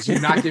Gallinari is.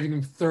 You're not giving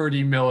him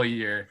 $30 million a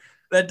year.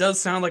 That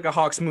does sound like a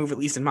Hawks move, at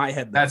least in my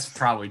head. Though. That's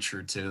probably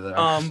true too,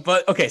 though.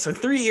 But okay, so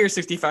 3 years,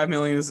 $65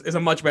 million is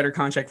a much better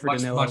contract for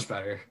Danilo. Much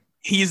better.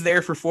 He's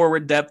there for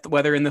forward depth,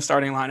 whether in the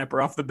starting lineup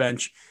or off the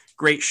bench.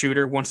 Great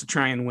shooter, wants to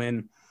try and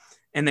win.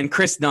 And then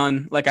Chris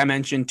Dunn, like I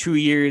mentioned, 2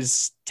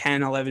 years,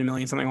 10, 11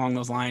 million, something along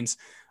those lines.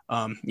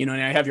 Now you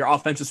have your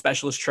offensive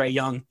specialist, Trae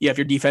Young. You have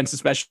your defensive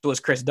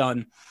specialist, Chris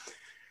Dunn.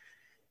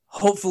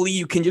 Hopefully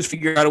you can just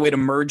figure out a way to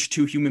merge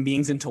 2 human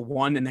beings into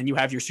one, and then you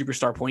have your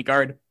superstar point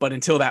guard. But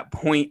until that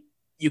point,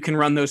 you can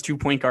run those 2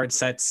 point guard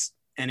sets,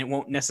 and it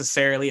won't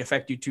necessarily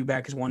affect you too bad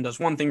because one does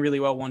one thing really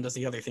well, one does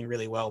the other thing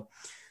really well.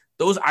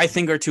 Those, I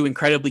think, are 2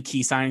 incredibly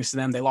key signings to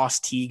them. They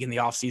lost Teague in the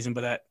offseason,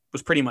 but that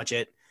was pretty much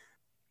it.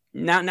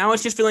 Now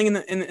it's just filling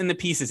in the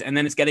pieces, and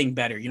then it's getting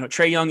better.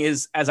 Trae Young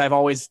is, as I've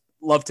always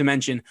loved to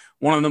mention,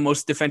 one of the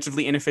most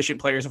defensively inefficient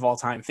players of all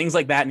time. Things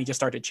like that need to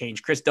start to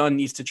change. Chris Dunn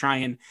needs to try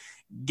and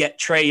get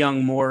Trae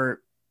Young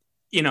more,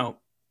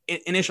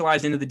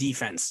 initialized into the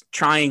defense,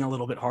 trying a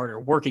little bit harder,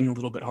 working a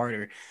little bit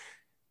harder.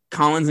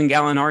 Collins and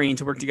Gallinari need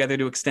to work together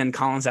to extend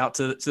Collins out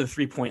to the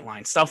 3-point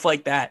line. Stuff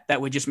like that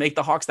would just make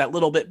the Hawks that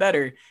little bit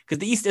better, because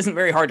the East isn't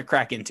very hard to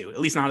crack into, at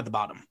least not at the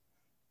bottom.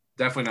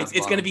 Definitely not.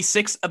 It's going to be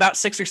about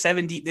 6 or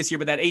 7 deep this year,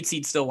 but that 8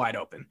 seed's still wide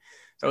open.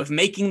 So if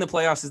making the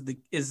playoffs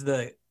is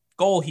the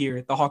goal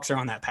here, the Hawks are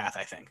on that path,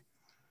 I think.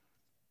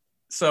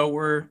 So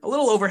we're a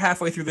little over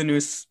halfway through the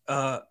news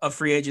of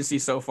free agency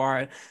so far.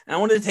 And I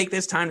wanted to take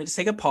this time to just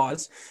take a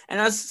pause. And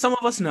as some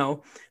of us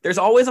know, there's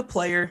always a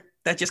player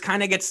that just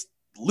kind of gets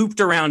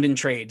looped around in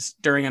trades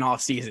during an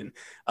off season.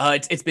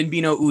 It's been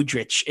Bino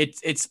Udrich.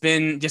 It's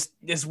been just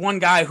this one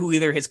guy who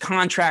either his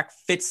contract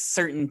fits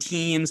certain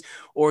teams,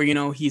 or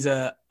he's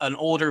an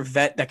older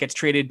vet that gets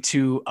traded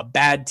to a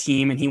bad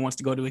team and he wants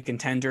to go to a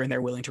contender and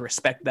they're willing to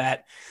respect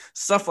that,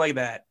 stuff like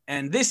that.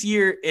 And this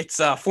year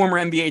it's former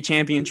NBA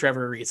champion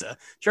Trevor Ariza.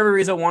 Trevor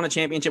Ariza won a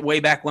championship way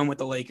back when with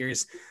the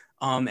Lakers,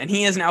 and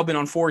he has now been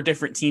on 4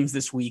 different teams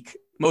this week.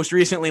 most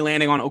recently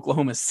landing on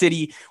Oklahoma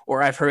City,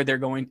 or I've heard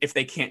if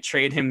they can't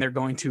trade him, they're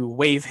going to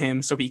waive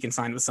him so he can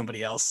sign with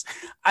somebody else.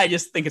 I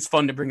just think it's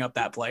fun to bring up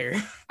that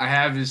player.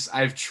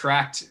 I've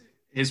tracked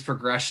his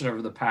progression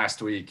over the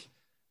past week.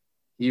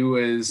 He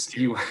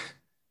went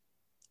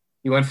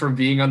from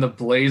being on the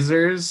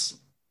Blazers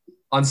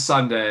on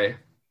Sunday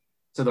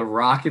to the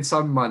Rockets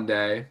on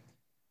Monday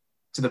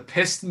to the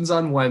Pistons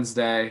on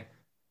Wednesday,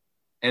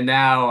 and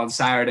now on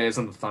Saturdays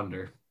on the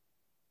Thunder.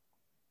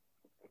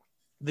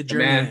 The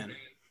journeyman.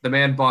 The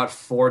man bought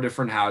 4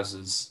 different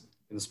houses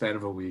in the span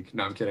of a week.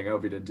 No, I'm kidding. I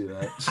hope he didn't do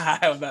that.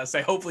 I was about to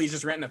say, hopefully he's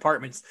just renting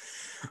apartments.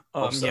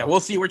 So. Yeah, we'll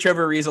see where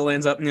Trevor Ariza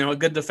ends up. A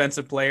good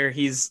defensive player.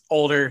 He's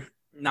older,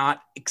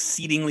 not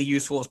exceedingly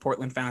useful as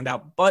Portland found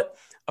out, but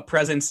a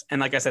presence.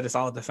 And like I said, a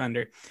solid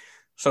defender.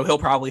 So he'll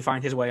probably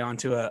find his way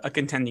onto a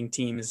contending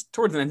team is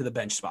towards the end of the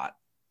bench spot.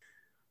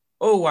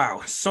 Oh,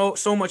 wow. So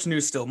much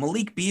news still.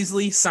 Malik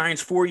Beasley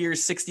signs 4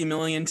 years, $60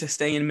 million to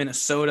stay in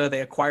Minnesota.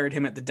 They acquired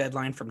him at the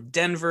deadline from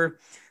Denver.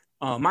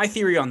 My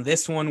theory on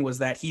this one was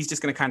that he's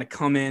just going to kind of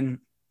come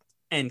in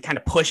and kind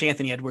of push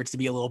Anthony Edwards to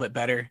be a little bit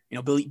better.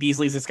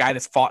 Beasley's this guy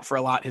that's fought for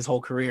a lot his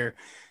whole career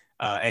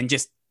and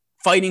just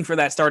fighting for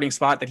that starting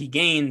spot that he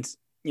gained,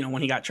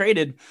 when he got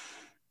traded.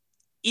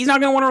 He's not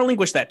going to want to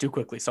relinquish that too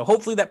quickly. So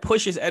hopefully that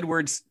pushes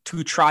Edwards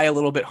to try a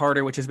little bit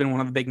harder, which has been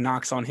one of the big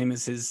knocks on him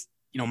is his,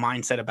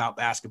 mindset about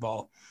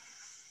basketball.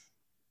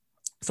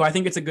 So I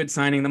think it's a good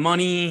signing. The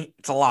money,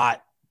 it's a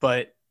lot,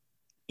 but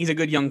he's a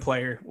good young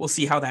player. We'll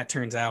see how that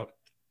turns out.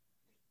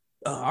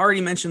 I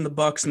already mentioned the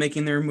Bucks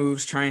making their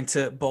moves, trying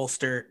to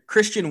bolster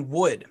Christian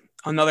Wood,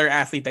 another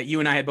athlete that you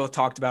and I had both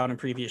talked about in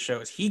previous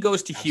shows. He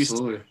goes to Houston.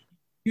 Absolutely.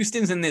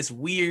 Houston's in this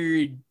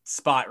weird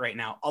spot right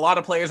now. A lot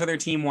of players on their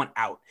team want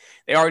out.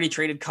 They already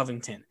traded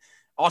Covington.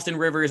 Austin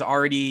Rivers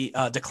already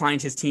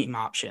declined his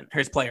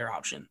player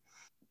option.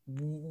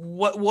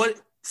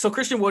 So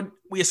Christian Wood,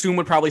 we assume,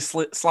 would probably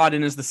slot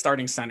in as the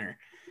starting center.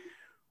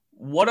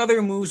 What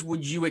other moves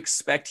would you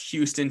expect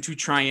Houston to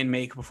try and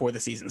make before the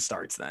season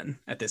starts then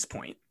at this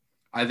point?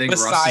 I think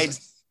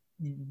besides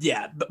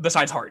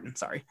Harden,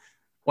 sorry.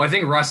 Well, I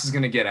think Russ is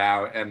going to get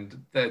out,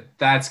 and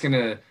that's going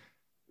to,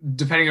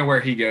 depending on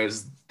where he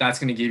goes, that's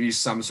going to give you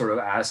some sort of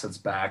assets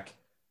back.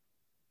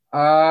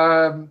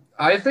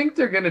 I think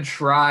they're going to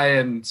try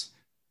and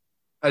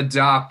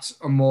adopt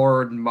a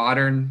more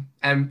modern,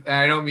 and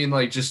I don't mean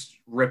like just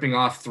ripping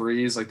off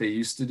threes like they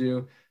used to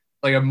do,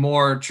 like a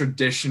more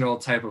traditional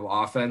type of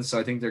offense. So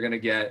I think they're going to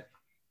get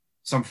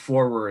some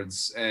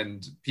forwards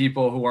and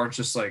people who aren't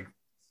just like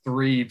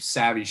 3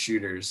 savvy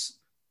shooters.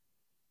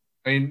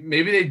 I mean,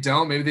 maybe they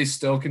don't, maybe they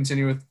still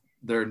continue with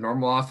their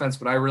normal offense,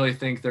 but I really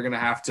think they're going to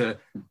have to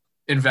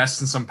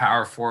invest in some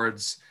power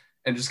forwards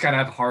and just kind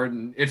of have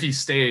Harden, if he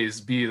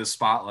stays, be the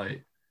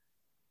spotlight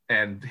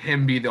and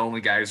him be the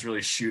only guy who's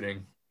really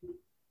shooting.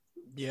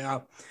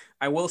 Yeah,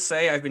 I will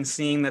say I've been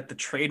seeing that the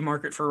trade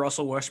market for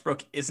Russell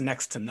Westbrook is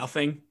next to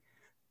nothing.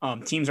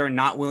 Teams are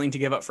not willing to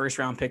give up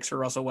first-round picks for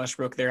Russell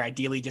Westbrook. They're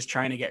ideally just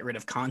trying to get rid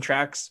of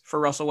contracts for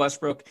Russell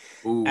Westbrook.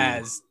 Ooh.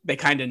 As they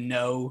kind of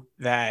know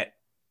that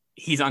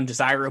he's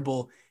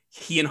undesirable.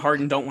 He and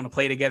Harden don't want to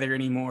play together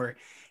anymore.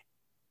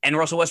 And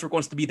Russell Westbrook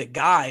wants to be the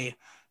guy,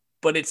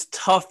 but it's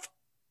tough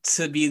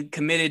to be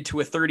committed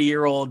to a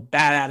 30-year-old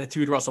bad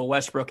attitude Russell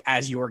Westbrook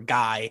as your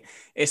guy,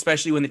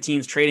 especially when the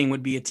team's trading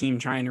would be a team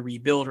trying to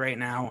rebuild right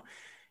now.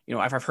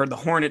 I've heard the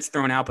Hornets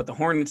thrown out, but the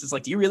Hornets is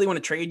like, do you really want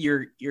to trade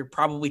your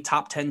probably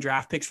top 10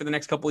 draft picks for the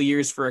next couple of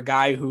years for a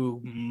guy who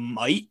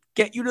might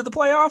get you to the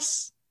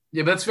playoffs?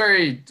 Yeah, but that's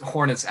very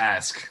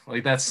Hornets-esque.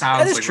 Like that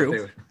sounds that is like true. What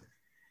they would.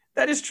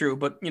 That is true,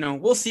 but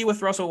we'll see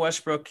with Russell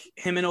Westbrook.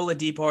 Him and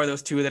Oladipo are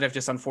those two that have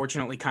just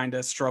unfortunately kind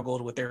of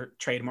struggled with their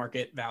trade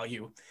market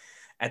value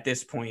at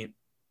this point.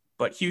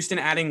 But Houston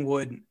adding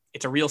Wood,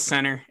 it's a real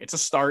center. It's a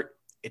start.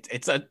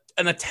 It's an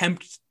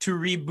attempt to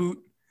reboot.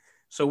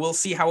 So we'll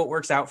see how it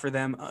works out for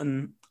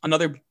them.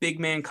 Another big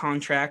man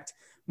contract.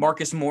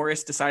 Marcus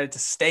Morris decided to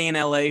stay in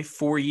LA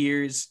 4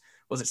 years.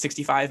 Was it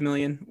 $65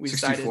 million? We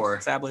 64. decided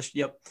established.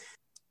 Yep.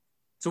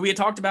 So we had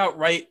talked about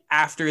right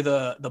after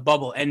the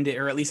bubble ended,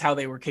 or at least how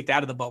they were kicked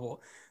out of the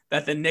bubble,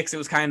 that the Knicks, it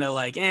was kind of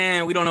like,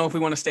 we don't know if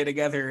we want to stay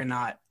together or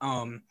not.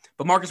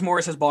 But Marcus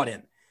Morris has bought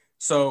in.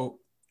 So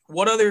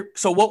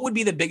what would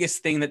be the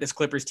biggest thing that this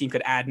Clippers team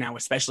could add now,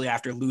 especially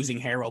after losing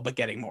Harrell but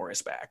getting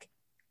Morris back?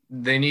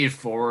 They need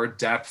forward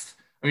depth.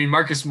 I mean,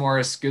 Marcus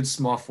Morris, good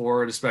small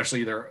forward,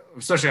 especially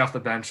off the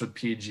bench with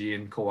PG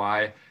and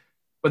Kawhi.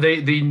 But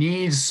they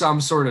need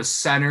some sort of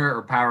center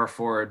or power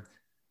forward.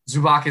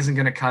 Zubac isn't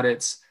going to cut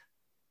it.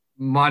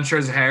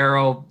 Montrezl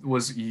Harrell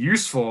was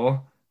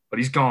useful, but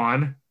he's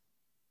gone.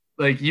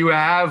 Like, you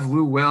have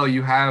Lou Will,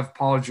 you have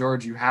Paul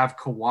George, you have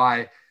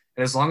Kawhi,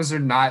 and as long as they're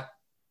not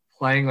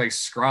playing like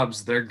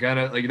scrubs, they're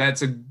gonna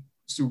that's a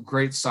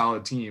great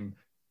solid team.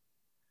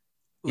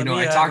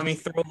 Let me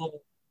throw a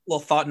little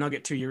thought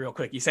nugget to you real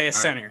quick. You say a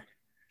center. Right.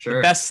 Sure.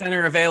 The best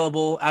center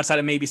available outside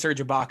of maybe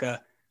Serge Ibaka,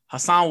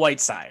 Hassan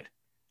Whiteside.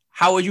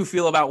 How would you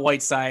feel about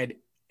Whiteside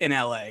in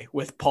LA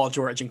with Paul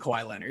George and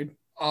Kawhi Leonard?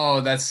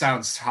 Oh, that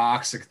sounds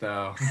toxic,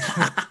 though.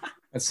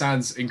 That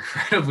sounds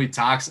incredibly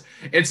toxic.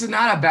 It's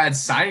not a bad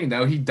signing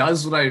though. He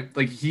does what I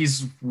like.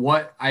 He's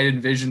what I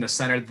envision a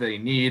center that they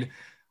need.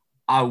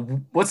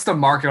 What's the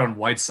market on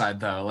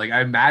Whiteside though? Like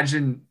I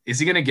imagine, is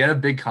he going to get a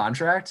big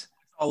contract?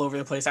 All over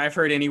the place. I've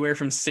heard anywhere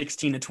from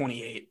 16 to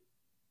 28.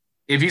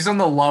 If he's on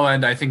the low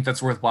end, I think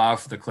that's worthwhile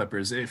for the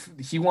Clippers. If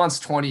he wants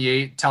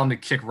 28, tell him to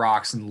kick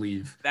rocks and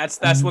leave. That's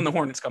when the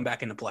Hornets come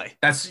back into play.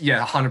 That's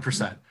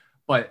 100%.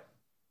 But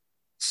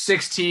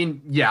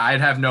 16, yeah,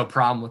 I'd have no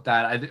problem with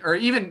that. Or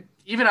even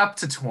up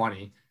to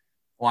 20.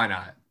 Why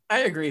not? I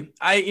agree.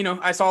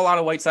 I saw a lot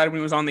of Whiteside when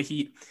he was on the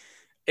Heat.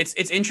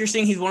 It's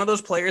interesting. He's one of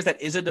those players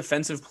that is a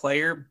defensive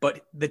player,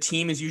 but the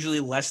team is usually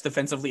less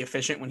defensively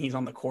efficient when he's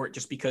on the court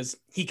just because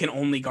he can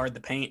only guard the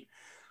paint.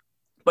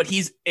 But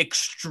he's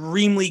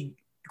extremely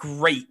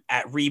great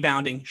at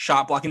rebounding,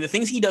 shot blocking. The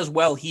things he does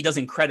well, he does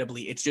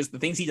incredibly. It's just the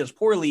things he does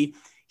poorly,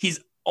 he's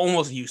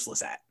almost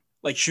useless at,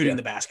 like shooting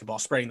the basketball,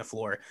 spreading the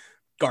floor,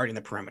 guarding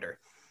the perimeter.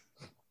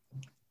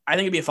 I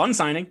think it'd be a fun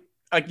signing.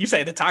 Like you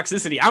say, the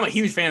toxicity. I'm a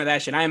huge fan of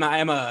that shit.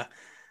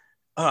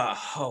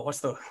 What's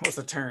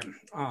the term?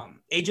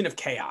 Agent of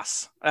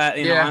chaos.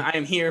 I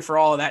am here for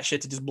all of that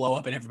shit to just blow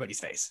up in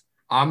everybody's face.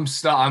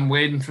 I'm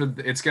waiting for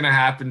it's gonna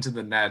happen to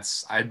the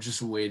Nets. I'm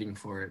just waiting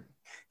for it.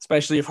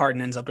 Especially if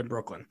Harden ends up in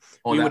Brooklyn.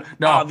 Well, we would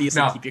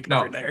obviously keep you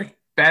covered there.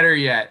 Better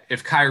yet,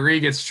 if Kyrie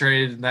gets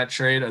traded in that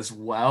trade as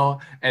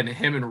well, and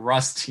him and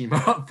Russ team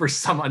up for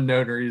some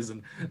unknown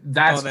reason,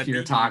 that's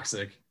pure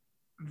toxic.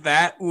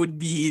 That would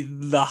be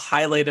the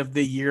highlight of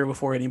the year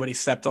before anybody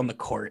stepped on the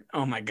court.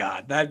 Oh my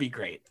God, that'd be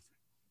great.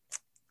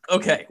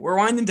 Okay, we're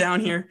winding down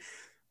here.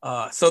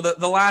 So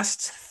the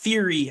last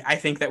theory I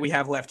think that we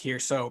have left here.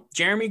 So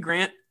Jeremy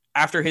Grant,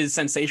 after his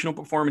sensational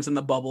performance in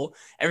the bubble,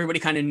 everybody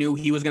kind of knew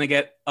he was going to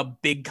get a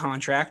big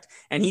contract,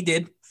 and he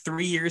did.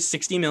 3 years,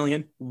 $60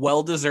 million,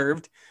 well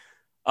deserved.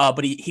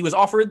 But he was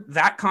offered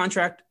that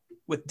contract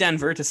with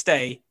Denver to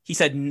stay. He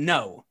said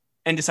no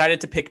and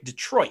decided to pick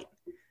Detroit.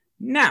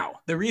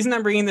 Now, the reason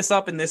I'm bringing this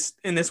up in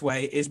this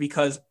way is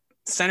because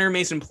center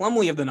Mason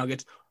Plumlee of the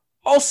Nuggets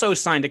also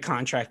signed a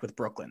contract with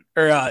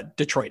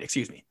Detroit,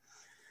 excuse me.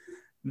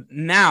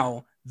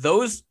 Now,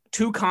 those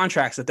two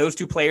contracts that those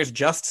two players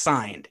just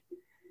signed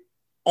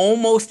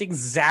almost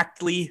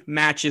exactly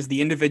matches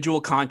the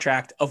individual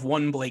contract of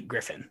one Blake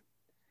Griffin.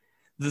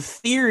 The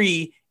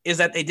theory is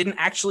that they didn't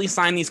actually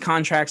sign these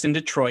contracts in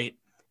Detroit.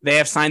 They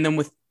have signed them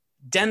with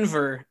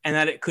Denver, and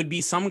that it could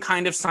be some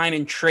kind of sign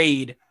and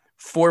trade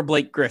for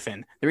Blake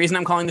Griffin. The reason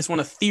I'm calling this one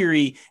a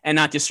theory and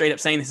not just straight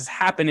up saying this is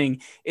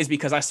happening is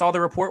because I saw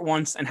the report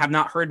once and have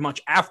not heard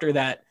much after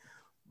that.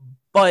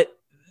 But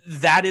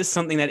that is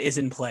something that is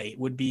in play,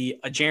 would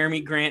be a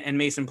Jeremy Grant and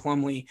Mason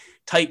Plumlee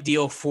type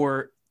deal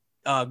for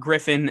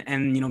Griffin,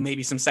 and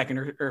maybe some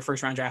second or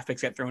first round draft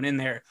picks get thrown in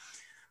there.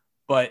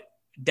 But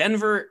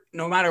Denver,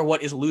 no matter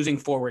what, is losing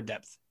forward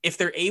depth. If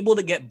they're able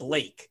to get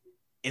Blake,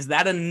 is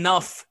that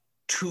enough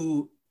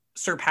to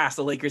surpass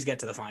the Lakers, get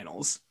to the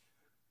finals?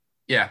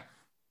 Yeah.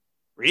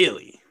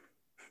 Really?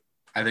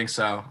 I think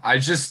so.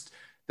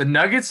 The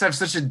Nuggets have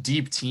such a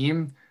deep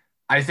team.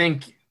 I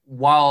think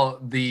while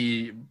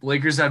the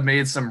Lakers have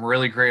made some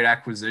really great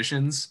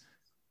acquisitions,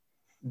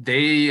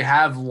 they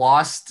have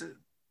lost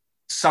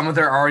some of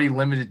their already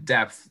limited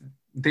depth.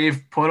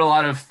 They've put a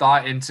lot of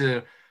thought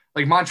into,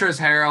 like Montrezl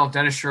Harrell,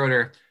 Dennis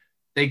Schroeder.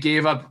 They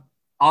gave up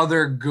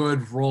other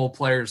good role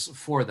players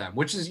for them,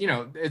 which is,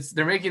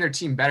 they're making their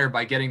team better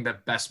by getting the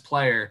best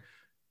player,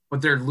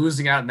 but they're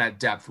losing out in that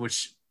depth,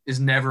 which is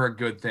never a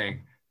good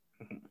thing.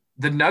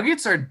 The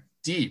Nuggets are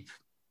deep.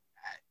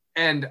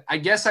 And I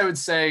guess I would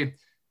say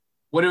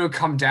what it would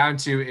come down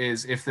to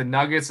is if the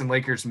Nuggets and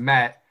Lakers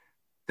met,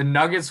 the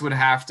Nuggets would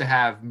have to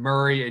have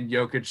Murray and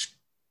Jokic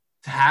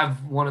to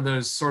have one of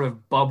those sort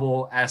of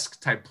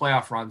bubble-esque type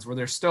playoff runs where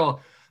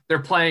they're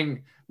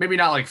playing maybe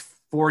not like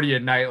 40 a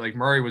night like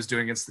Murray was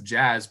doing against the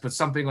Jazz, but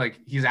something like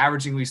he's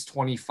averaging at least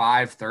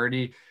 25,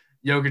 30.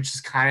 Jokic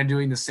is kind of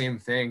doing the same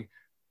thing.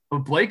 But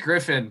Blake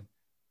Griffin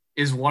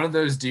is one of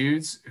those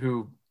dudes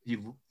who he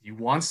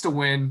wants to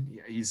win.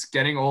 He's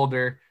getting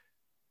older.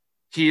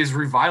 He has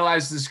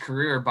revitalized his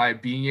career by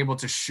being able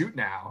to shoot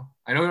now.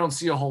 I know we don't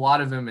see a whole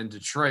lot of him in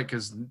Detroit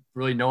because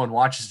really no one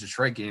watches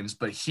Detroit games,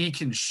 but he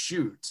can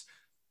shoot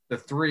the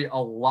three a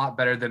lot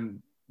better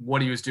than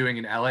what he was doing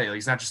in LA. Like,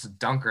 he's not just a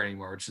dunker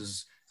anymore, which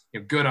is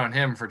good on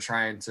him for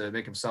trying to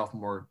make himself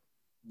more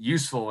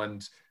useful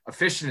and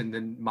efficient in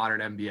the modern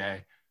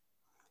NBA.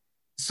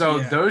 So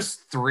those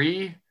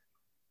three,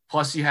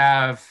 plus you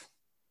have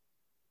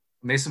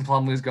Mason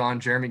Plumlee's gone,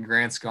 Jeremy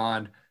Grant's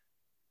gone.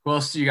 Who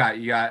else do you got?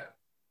 You got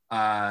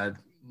I'm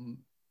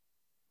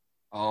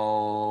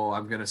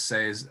gonna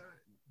say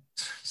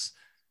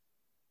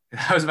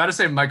I was about to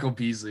say Michael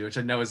Beasley, which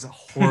I know is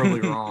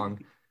horribly wrong.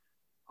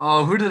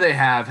 Oh, who do they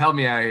have? Help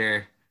me out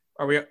here.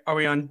 Are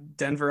we on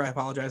Denver? I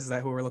apologize. Is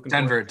that who we're looking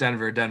for?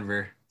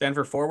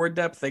 Denver forward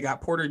depth. They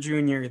got Porter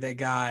Jr. They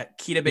got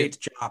Keita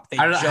Bates-Diop.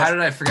 How did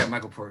I forget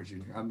Michael Porter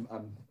Jr.?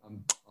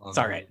 It's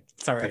all right.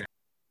 I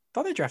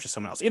thought they drafted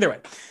someone else. Either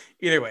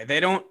way, they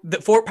don't.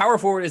 Power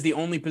forward is the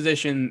only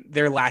position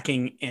they're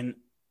lacking in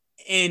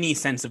any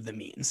sense of the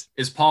means.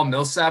 Is Paul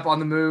Millsap on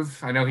the move?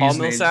 I know Paul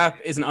Millsap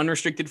is an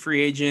unrestricted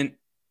free agent,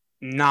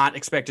 not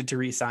expected to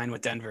re-sign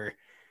with Denver.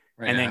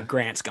 Right, and then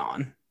Grant's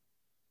gone.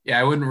 Yeah,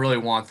 I wouldn't really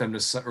want them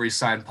to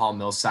re-sign Paul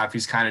Millsap.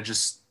 He's kind of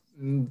just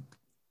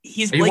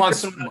he's Blake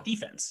Griffin without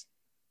defense.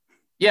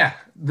 Yeah,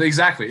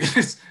 exactly.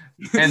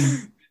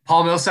 And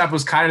Paul Millsap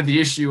was kind of the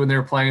issue when they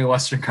were playing in the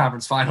Western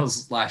Conference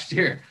Finals last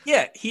year.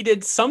 Yeah, he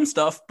did some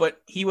stuff,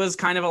 but he was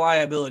kind of a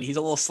liability. He's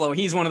a little slow.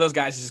 He's one of those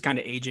guys who's just kind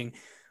of aging.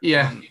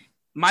 Yeah.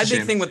 My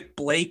big thing with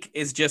Blake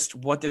is just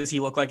what does he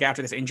look like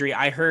after this injury?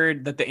 I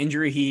heard that the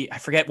injury, I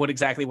forget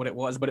exactly what it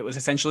was, but it was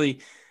essentially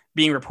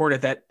being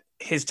reported that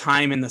his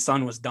time in the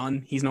Sun was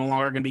done. He's no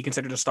longer going to be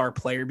considered a star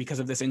player because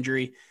of this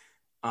injury.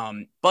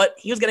 But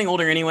he was getting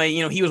older anyway.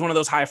 You know, he was one of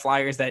those high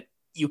flyers that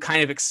you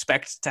kind of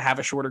expect to have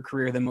a shorter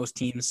career than most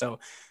teams. So,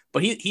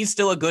 but he's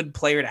still a good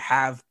player to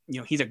have.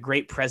 You know, he's a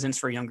great presence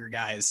for younger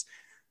guys.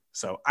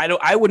 So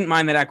I wouldn't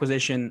mind that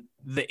acquisition.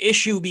 The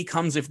issue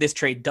becomes if this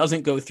trade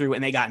doesn't go through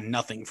and they got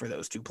nothing for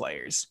those two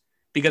players,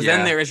 because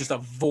then there is just a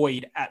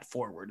void at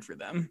forward for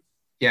them.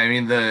 Yeah, I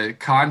mean, the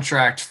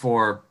contract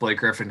for Blake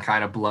Griffin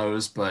kind of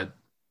blows, but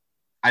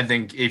I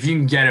think if you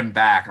can get him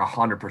back,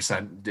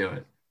 100% do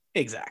it.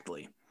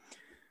 Exactly.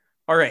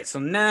 All right, so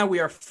now we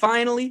are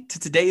finally to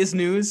today's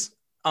news.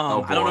 I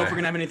don't know if we're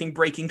going to have anything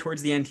breaking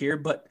towards the end here,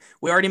 but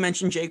we already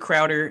mentioned Jay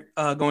Crowder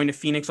going to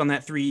Phoenix on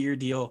that 3-year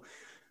deal.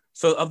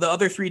 So of the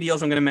other 3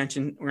 deals I'm going to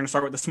mention, we're going to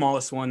start with the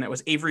smallest one. That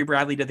was Avery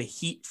Bradley to the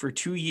Heat for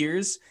 2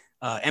 years.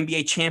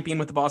 NBA champion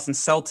with the Boston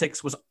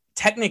Celtics, was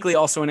technically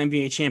also an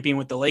NBA champion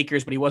with the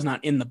Lakers, but he was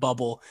not in the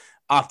bubble,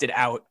 opted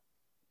out.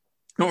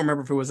 I don't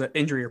remember if it was an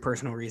injury or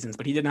personal reasons,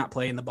 but he did not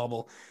play in the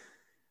bubble.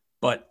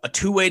 But a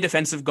 2-way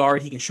defensive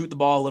guard. He can shoot the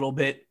ball a little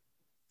bit.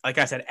 Like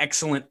I said,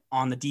 excellent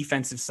on the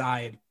defensive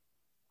side.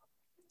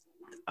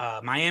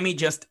 Miami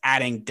just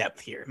adding depth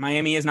here.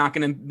 Miami is not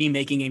going to be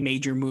making a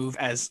major move,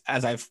 as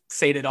I've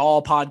stated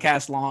all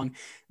podcast long.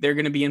 They're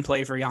going to be in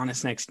play for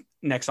Giannis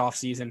next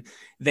offseason.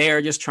 They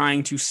are just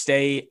trying to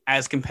stay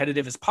as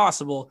competitive as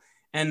possible.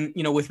 And,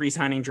 you know, with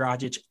re-signing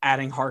Dragic,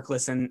 adding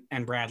Harkless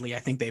and Bradley, I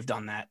think they've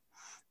done that.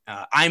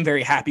 I'm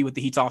very happy with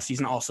the Heat's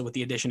offseason, also with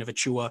the addition of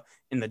Achua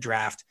in the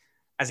draft.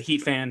 As a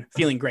Heat fan,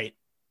 feeling great.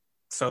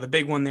 So the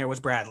big one there was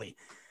Bradley.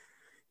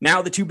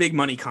 Now the 2 big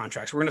money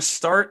contracts. We're going to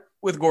start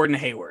with Gordon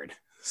Hayward.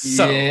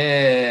 So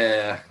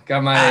yeah,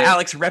 got my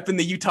Alex repping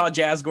the Utah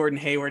Jazz Gordon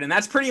Hayward, and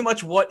that's pretty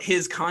much what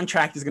his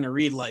contract is going to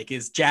read like,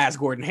 is Jazz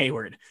Gordon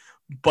Hayward.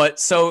 But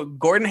so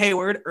Gordon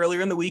Hayward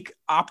earlier in the week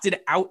opted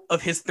out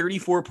of his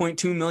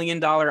 $34.2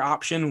 million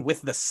option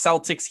with the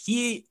Celtics.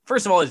 He,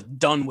 first of all, is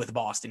done with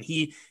Boston.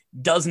 He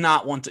did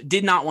not want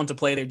to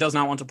play there.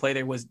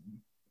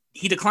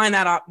 He declined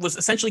that was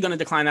essentially going to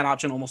decline that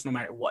option almost no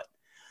matter what.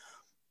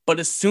 But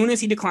as soon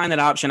as he declined that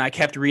option, I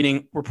kept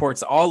reading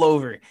reports all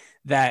over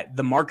that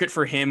the market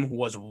for him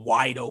was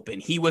wide open.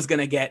 He was going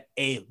to get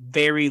a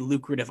very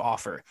lucrative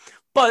offer.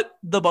 But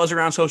the buzz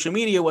around social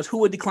media was, who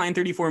would decline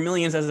 $34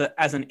 million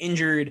as an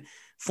injured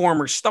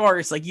former star?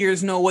 It's like,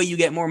 there's no way you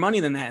get more money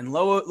than that. And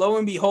lo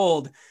and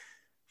behold,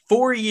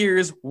 4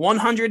 years,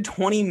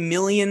 $120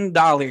 million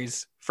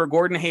for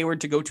Gordon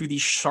Hayward to go to the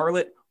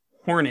Charlotte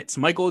Hornets.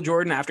 Michael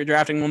Jordan, after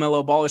drafting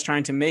LaMelo Ball, is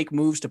trying to make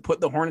moves to put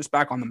the Hornets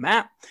back on the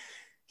map.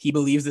 He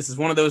believes this is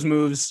one of those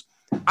moves.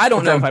 I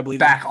don't know if I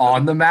believe back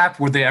on the map.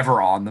 Were they ever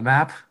on the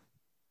map?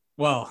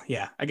 Well,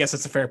 yeah, I guess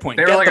that's a fair point.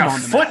 They were like a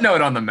footnote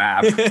on the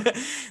map.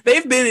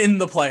 They've been in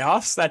the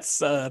playoffs. That's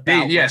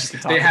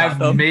they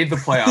have made the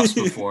playoffs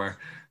before,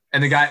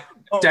 and they got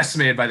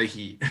decimated by the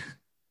Heat.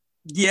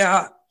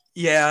 Yeah.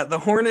 The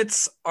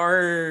Hornets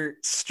are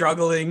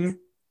struggling.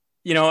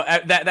 You know,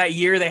 that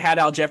year they had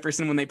Al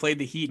Jefferson when they played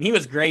the Heat, and he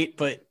was great,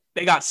 but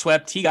they got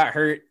swept. He got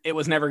hurt. It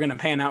was never going to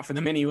pan out for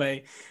them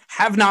anyway.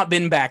 Have not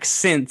been back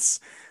since.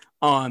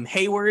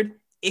 Hayward,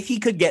 if he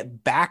could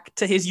get back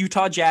to his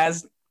Utah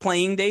Jazz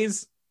playing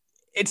days,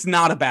 it's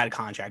not a bad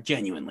contract,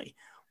 genuinely.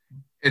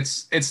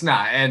 It's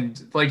not. And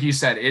like you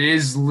said, it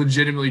is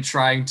legitimately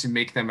trying to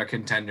make them a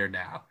contender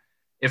now.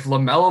 If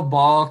LaMelo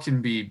Ball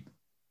can be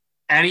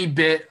any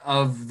bit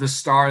of the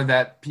star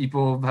that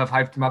people have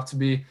hyped him up to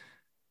be,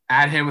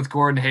 add him with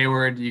Gordon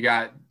Hayward. You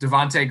got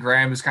Devontae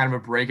Graham, who's kind of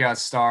a breakout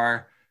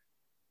star.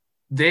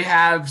 They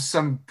have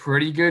some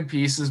pretty good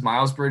pieces.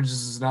 Miles Bridges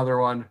is another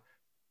one.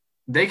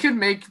 They could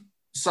make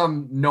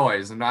some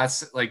noise. And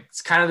that's like,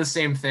 it's kind of the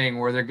same thing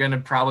where they're going to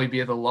probably be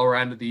at the lower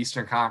end of the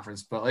Eastern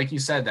Conference. But like you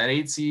said, that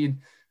 8 seed,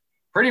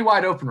 pretty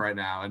wide open right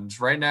now. And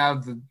right now,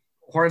 the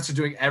Hornets are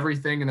doing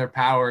everything in their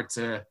power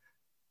to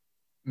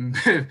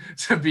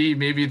be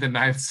maybe the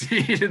 9th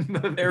seed in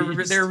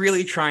the they're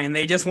really trying.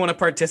 They just want a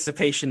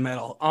participation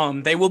medal.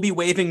 They will be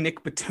waiving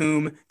Nick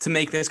Batum to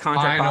make this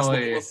contract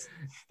possible.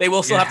 They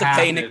will still have to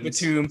pay Nick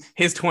Batum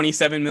his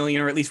 $27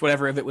 million, or at least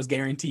whatever if it was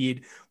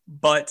guaranteed,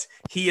 but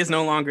he is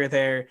no longer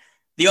there.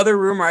 The other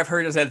rumor I've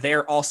heard is that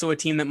they're also a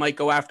team that might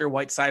go after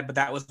Whiteside, but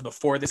that was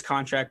before this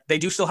contract. They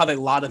do still have a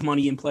lot of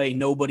money in play.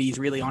 Nobody's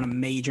really on a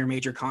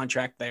major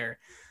contract there.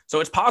 So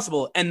it's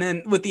possible. And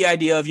then with the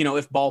idea of,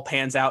 if Ball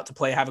pans out to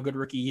play, have a good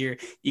rookie year,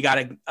 you got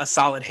a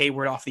solid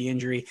Hayward off the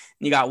injury, and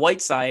you got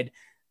Whiteside.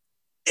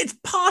 It's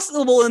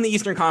possible in the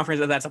Eastern Conference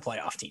that that's a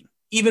playoff team.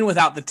 Even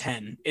without the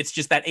 10, it's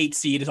just that 8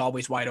 seed is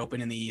always wide open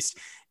in the East.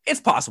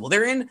 It's possible.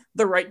 They're in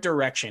the right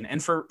direction.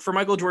 And for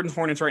Michael Jordan's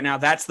Hornets right now,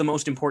 that's the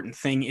most important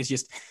thing, is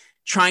just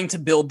trying to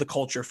build the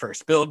culture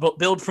first.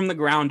 Build from the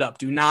ground up.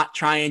 Do not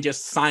try and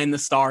just sign the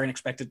star and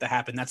expect it to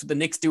happen. That's what the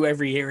Knicks do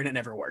every year, and it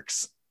never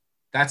works.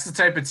 That's the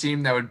type of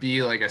team that would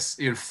be like it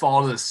would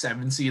fall to the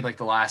 7 seed like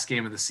the last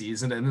game of the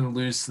season and then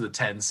lose to the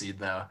 10 seed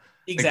though.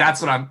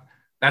 Exactly. Like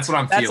that's what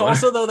I'm feeling. That's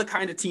also though the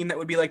kind of team that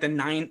would be like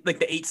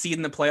the 8 seed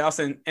in the playoffs,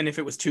 and if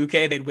it was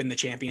 2K, they'd win the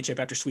championship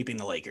after sweeping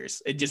the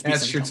Lakers. It'd just be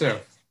that's true too.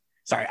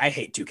 Sorry, I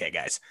hate 2K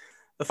guys.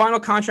 The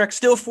final contract,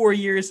 still 4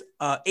 years,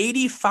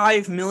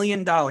 $85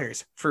 million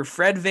for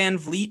Fred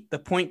VanVleet, the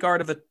point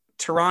guard of the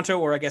Toronto,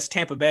 or I guess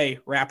Tampa Bay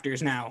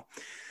Raptors now.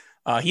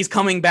 He's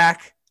coming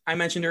back. I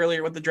mentioned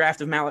earlier with the draft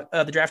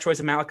choice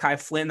of Malachi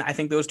Flynn. I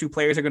think those two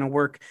players are going to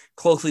work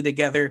closely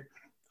together.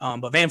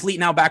 But VanVleet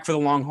now back for the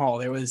long haul.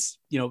 There was,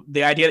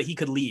 the idea that he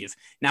could leave.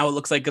 Now it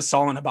looks like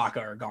Gasol and Ibaka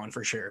are gone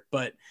for sure.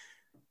 But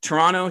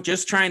Toronto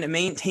just trying to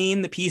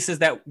maintain the pieces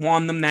that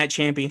won them that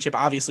championship.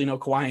 Obviously no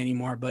Kawhi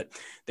anymore, but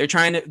they're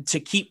trying to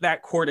keep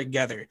that core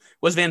together.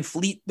 Was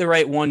VanVleet the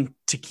right one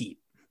to keep?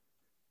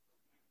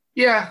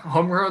 Yeah,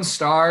 homegrown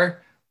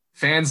star.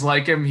 Fans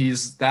like him.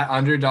 He's that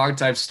underdog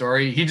type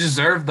story. He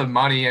deserved the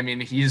money. I mean,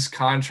 his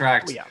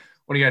contract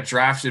when he got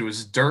drafted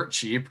was dirt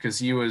cheap because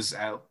he was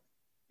at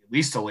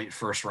least a late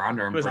first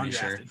rounder. I'm pretty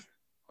sure.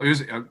 He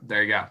was.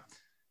 There you go.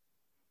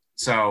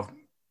 So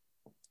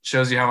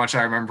shows you how much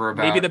I remember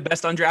about. Maybe the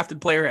best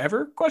undrafted player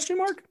ever? Question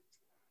mark.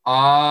 I'm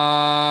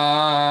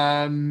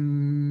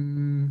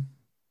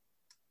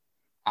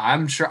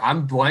sure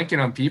I'm blanking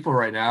on people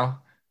right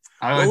now.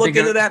 We'll look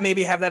into that.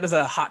 Maybe have that as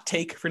a hot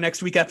take for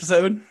next week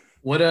episode.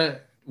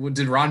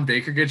 Did Ron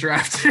Baker get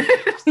drafted?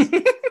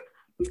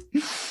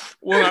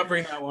 We'll not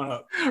bring that one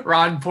up.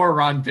 Poor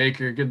Ron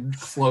Baker getting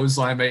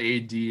clotheslined by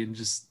AD and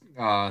just.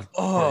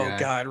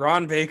 God,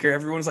 Ron Baker.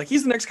 Everyone's like,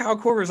 he's the next Kyle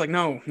Korver. It's like,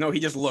 no,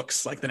 he just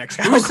looks like the next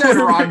Kyle Korver. Who said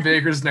Ron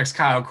Baker's next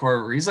Kyle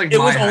Korver? He's like, it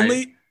was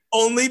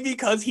only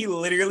because he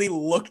literally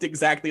looked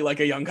exactly like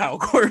a young Kyle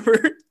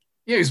Korver.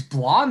 Yeah, he's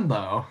blonde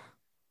though.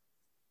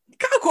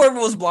 Kyle Korver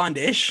was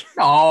blondish.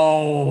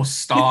 Oh,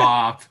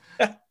 stop.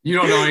 You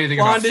don't know anything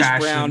about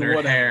fashion brown,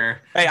 or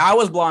hair. Hey, I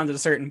was blonde at a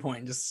certain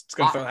point. Just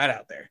gonna throw that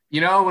out there.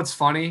 You know what's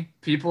funny?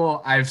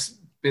 People I've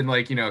been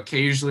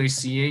occasionally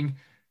seeing,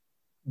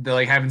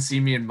 they haven't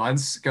seen me in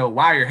months, go,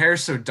 wow, your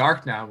hair's so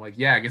dark now. I'm like,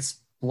 yeah, it gets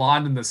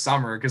blonde in the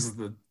summer because of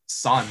the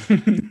sun.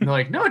 And they're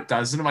like, no, it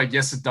doesn't. I'm like,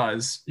 yes, it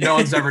does. No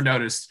one's ever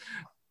noticed.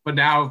 But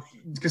now,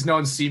 because no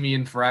one's seen me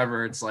in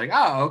forever, it's like,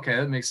 oh, okay,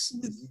 that makes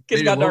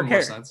maybe a little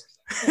more sense.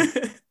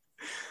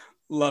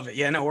 Love it.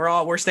 Yeah, no,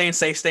 we're staying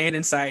safe, staying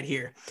inside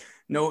here.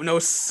 No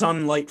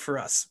sunlight for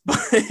us. But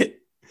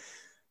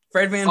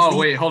Fred VanVleet. Oh,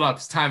 wait, hold up.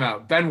 Time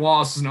out. Ben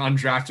Wallace is an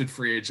undrafted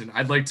free agent.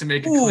 I'd like to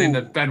make a claim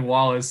that Ben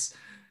Wallace.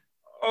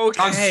 Okay.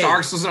 John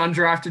Starks was an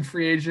undrafted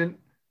free agent.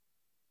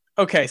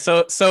 Okay,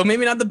 so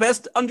maybe not the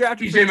best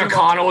undrafted. TJ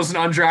McConnell was an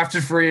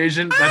undrafted free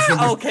agent.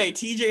 Okay,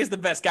 TJ is the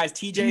best, guys.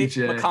 TJ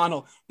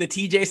McConnell. The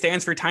TJ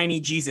stands for Tiny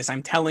Jesus.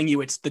 I'm telling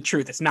you, it's the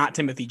truth. It's not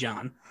Timothy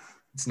John.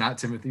 It's not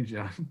Timothy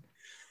John.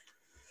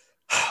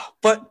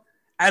 But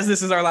as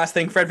this is our last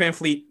thing, Fred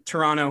VanVleet,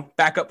 Toronto,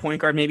 backup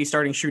point guard, maybe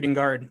starting shooting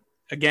guard.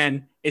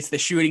 Again, it's the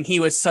shooting. He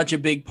was such a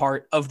big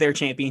part of their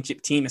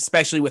championship team,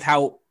 especially with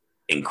how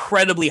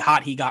incredibly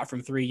hot he got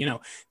from three,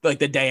 like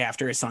the day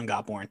after his son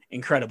got born.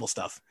 Incredible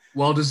stuff.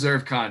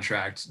 Well-deserved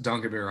contract.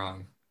 Don't get me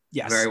wrong.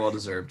 Yes. Very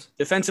well-deserved.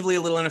 Defensively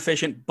a little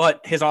inefficient,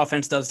 but his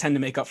offense does tend to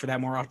make up for that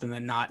more often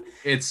than not.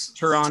 It's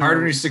Toronto. It's hard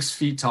when you're 6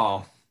 feet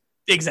tall.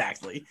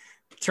 Exactly.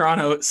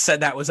 Toronto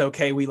said that was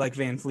okay. We like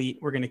VanVleet.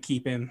 We're going to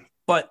keep him.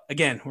 But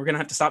again, we're going to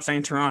have to stop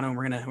saying Toronto. And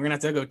we're going to have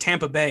to go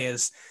Tampa Bay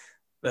as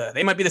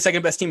they might be the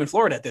second best team in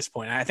Florida at this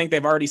point. I think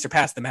they've already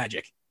surpassed the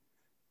Magic.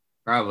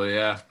 Probably,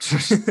 yeah.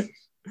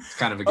 It's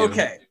kind of a given.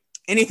 Okay.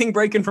 Anything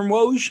breaking from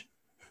Woj?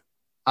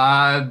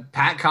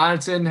 Pat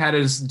Connaughton had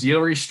his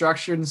deal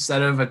restructured.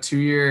 Instead of a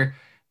 2-year,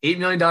 $8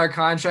 million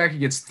contract, he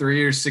gets 3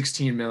 years,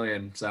 $16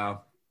 million. So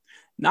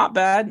not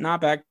bad.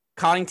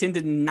 Connaughton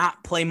did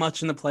not play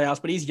much in the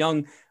playoffs, but he's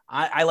young.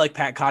 I like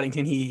Pat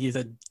Connaughton. He's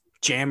a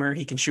jammer.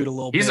 He can shoot a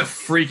little bit. He's a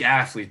freak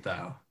athlete,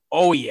 though.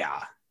 Oh,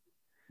 yeah.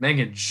 Man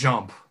can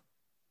jump.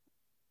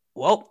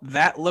 Well,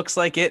 that looks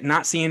like it.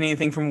 Not seeing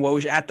anything from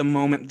Woj at the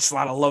moment. Just a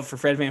lot of love for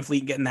Fred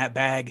VanVleet getting that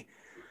bag.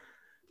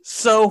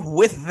 So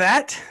with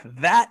that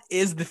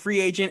is the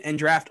free agent and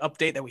draft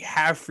update that we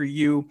have for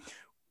you.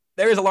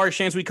 There is a large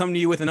chance we come to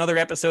you with another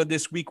episode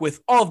this week with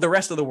all of the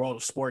rest of the world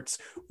of sports.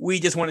 We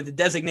just wanted to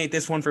designate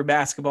this one for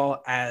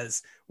basketball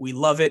as we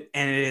love it,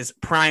 and it is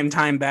prime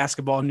time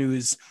basketball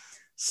news.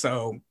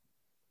 So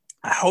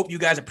I hope you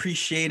guys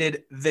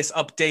appreciated this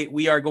update.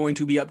 We are going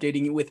to be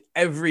updating you with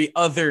every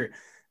other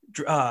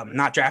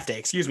not draft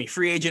day,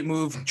 free agent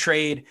move,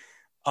 trade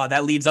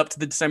that leads up to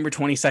the December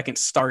 22nd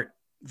start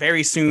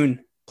very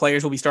soon.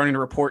 Players will be starting to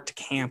report to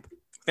camp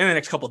in the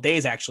next couple of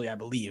days, actually, I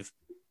believe.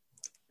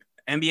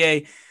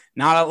 NBA,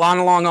 not a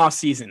long off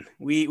season.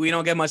 We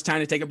don't get much time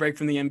to take a break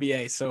from the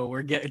NBA, so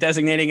we're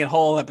designating a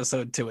whole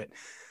episode to it.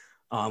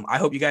 I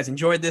hope you guys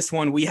enjoyed this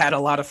one. We had a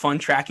lot of fun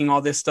tracking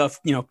all this stuff,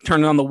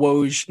 turning on the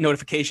Woj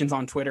notifications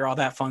on Twitter, all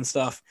that fun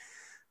stuff.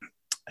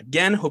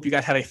 Again, hope you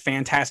guys have a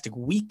fantastic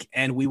week,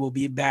 and we will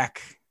be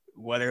back,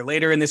 whether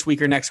later in this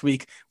week or next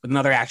week, with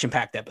another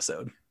action-packed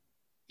episode.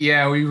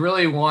 Yeah, we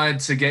really wanted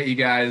to get you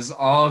guys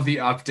all of the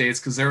updates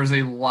because there was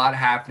a lot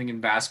happening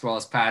in basketball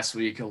this past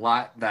week, a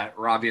lot that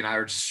Robbie and I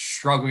were just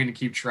struggling to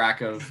keep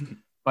track of,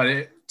 but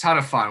a ton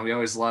of fun. We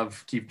always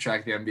love keeping track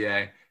of the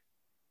NBA.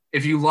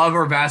 If you love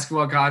our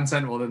basketball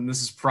content, well, then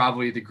this is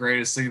probably the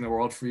greatest thing in the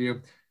world for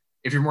you.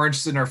 If you're more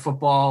interested in our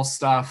football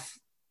stuff,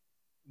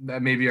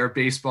 that maybe our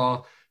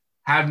baseball,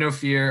 have no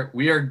fear.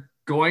 We are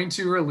going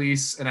to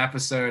release an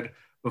episode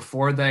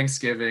before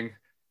Thanksgiving.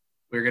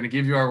 We're going to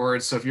give you our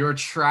words. So if you're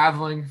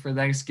traveling for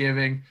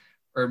Thanksgiving,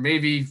 or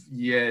maybe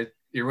you're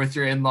with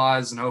your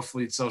in-laws and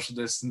hopefully it's social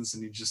distance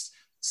and you're just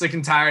sick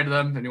and tired of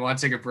them and you want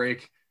to take a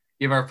break,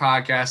 give our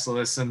podcast a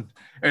listen.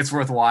 It's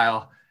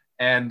worthwhile.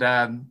 And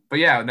but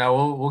yeah,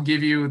 no, we'll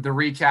give you the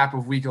recap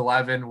of week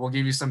 11. We'll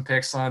give you some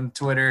picks on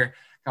Twitter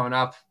coming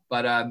up.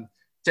 But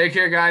take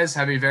care, guys.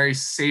 Have a very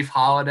safe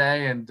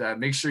holiday, and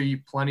make sure you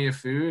eat plenty of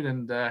food.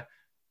 And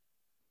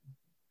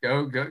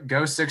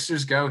go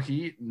Sixers, go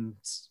Heat, and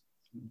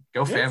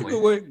go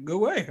family. Go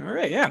away. All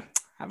right, yeah.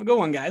 Have a good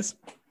one, guys.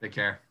 Take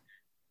care.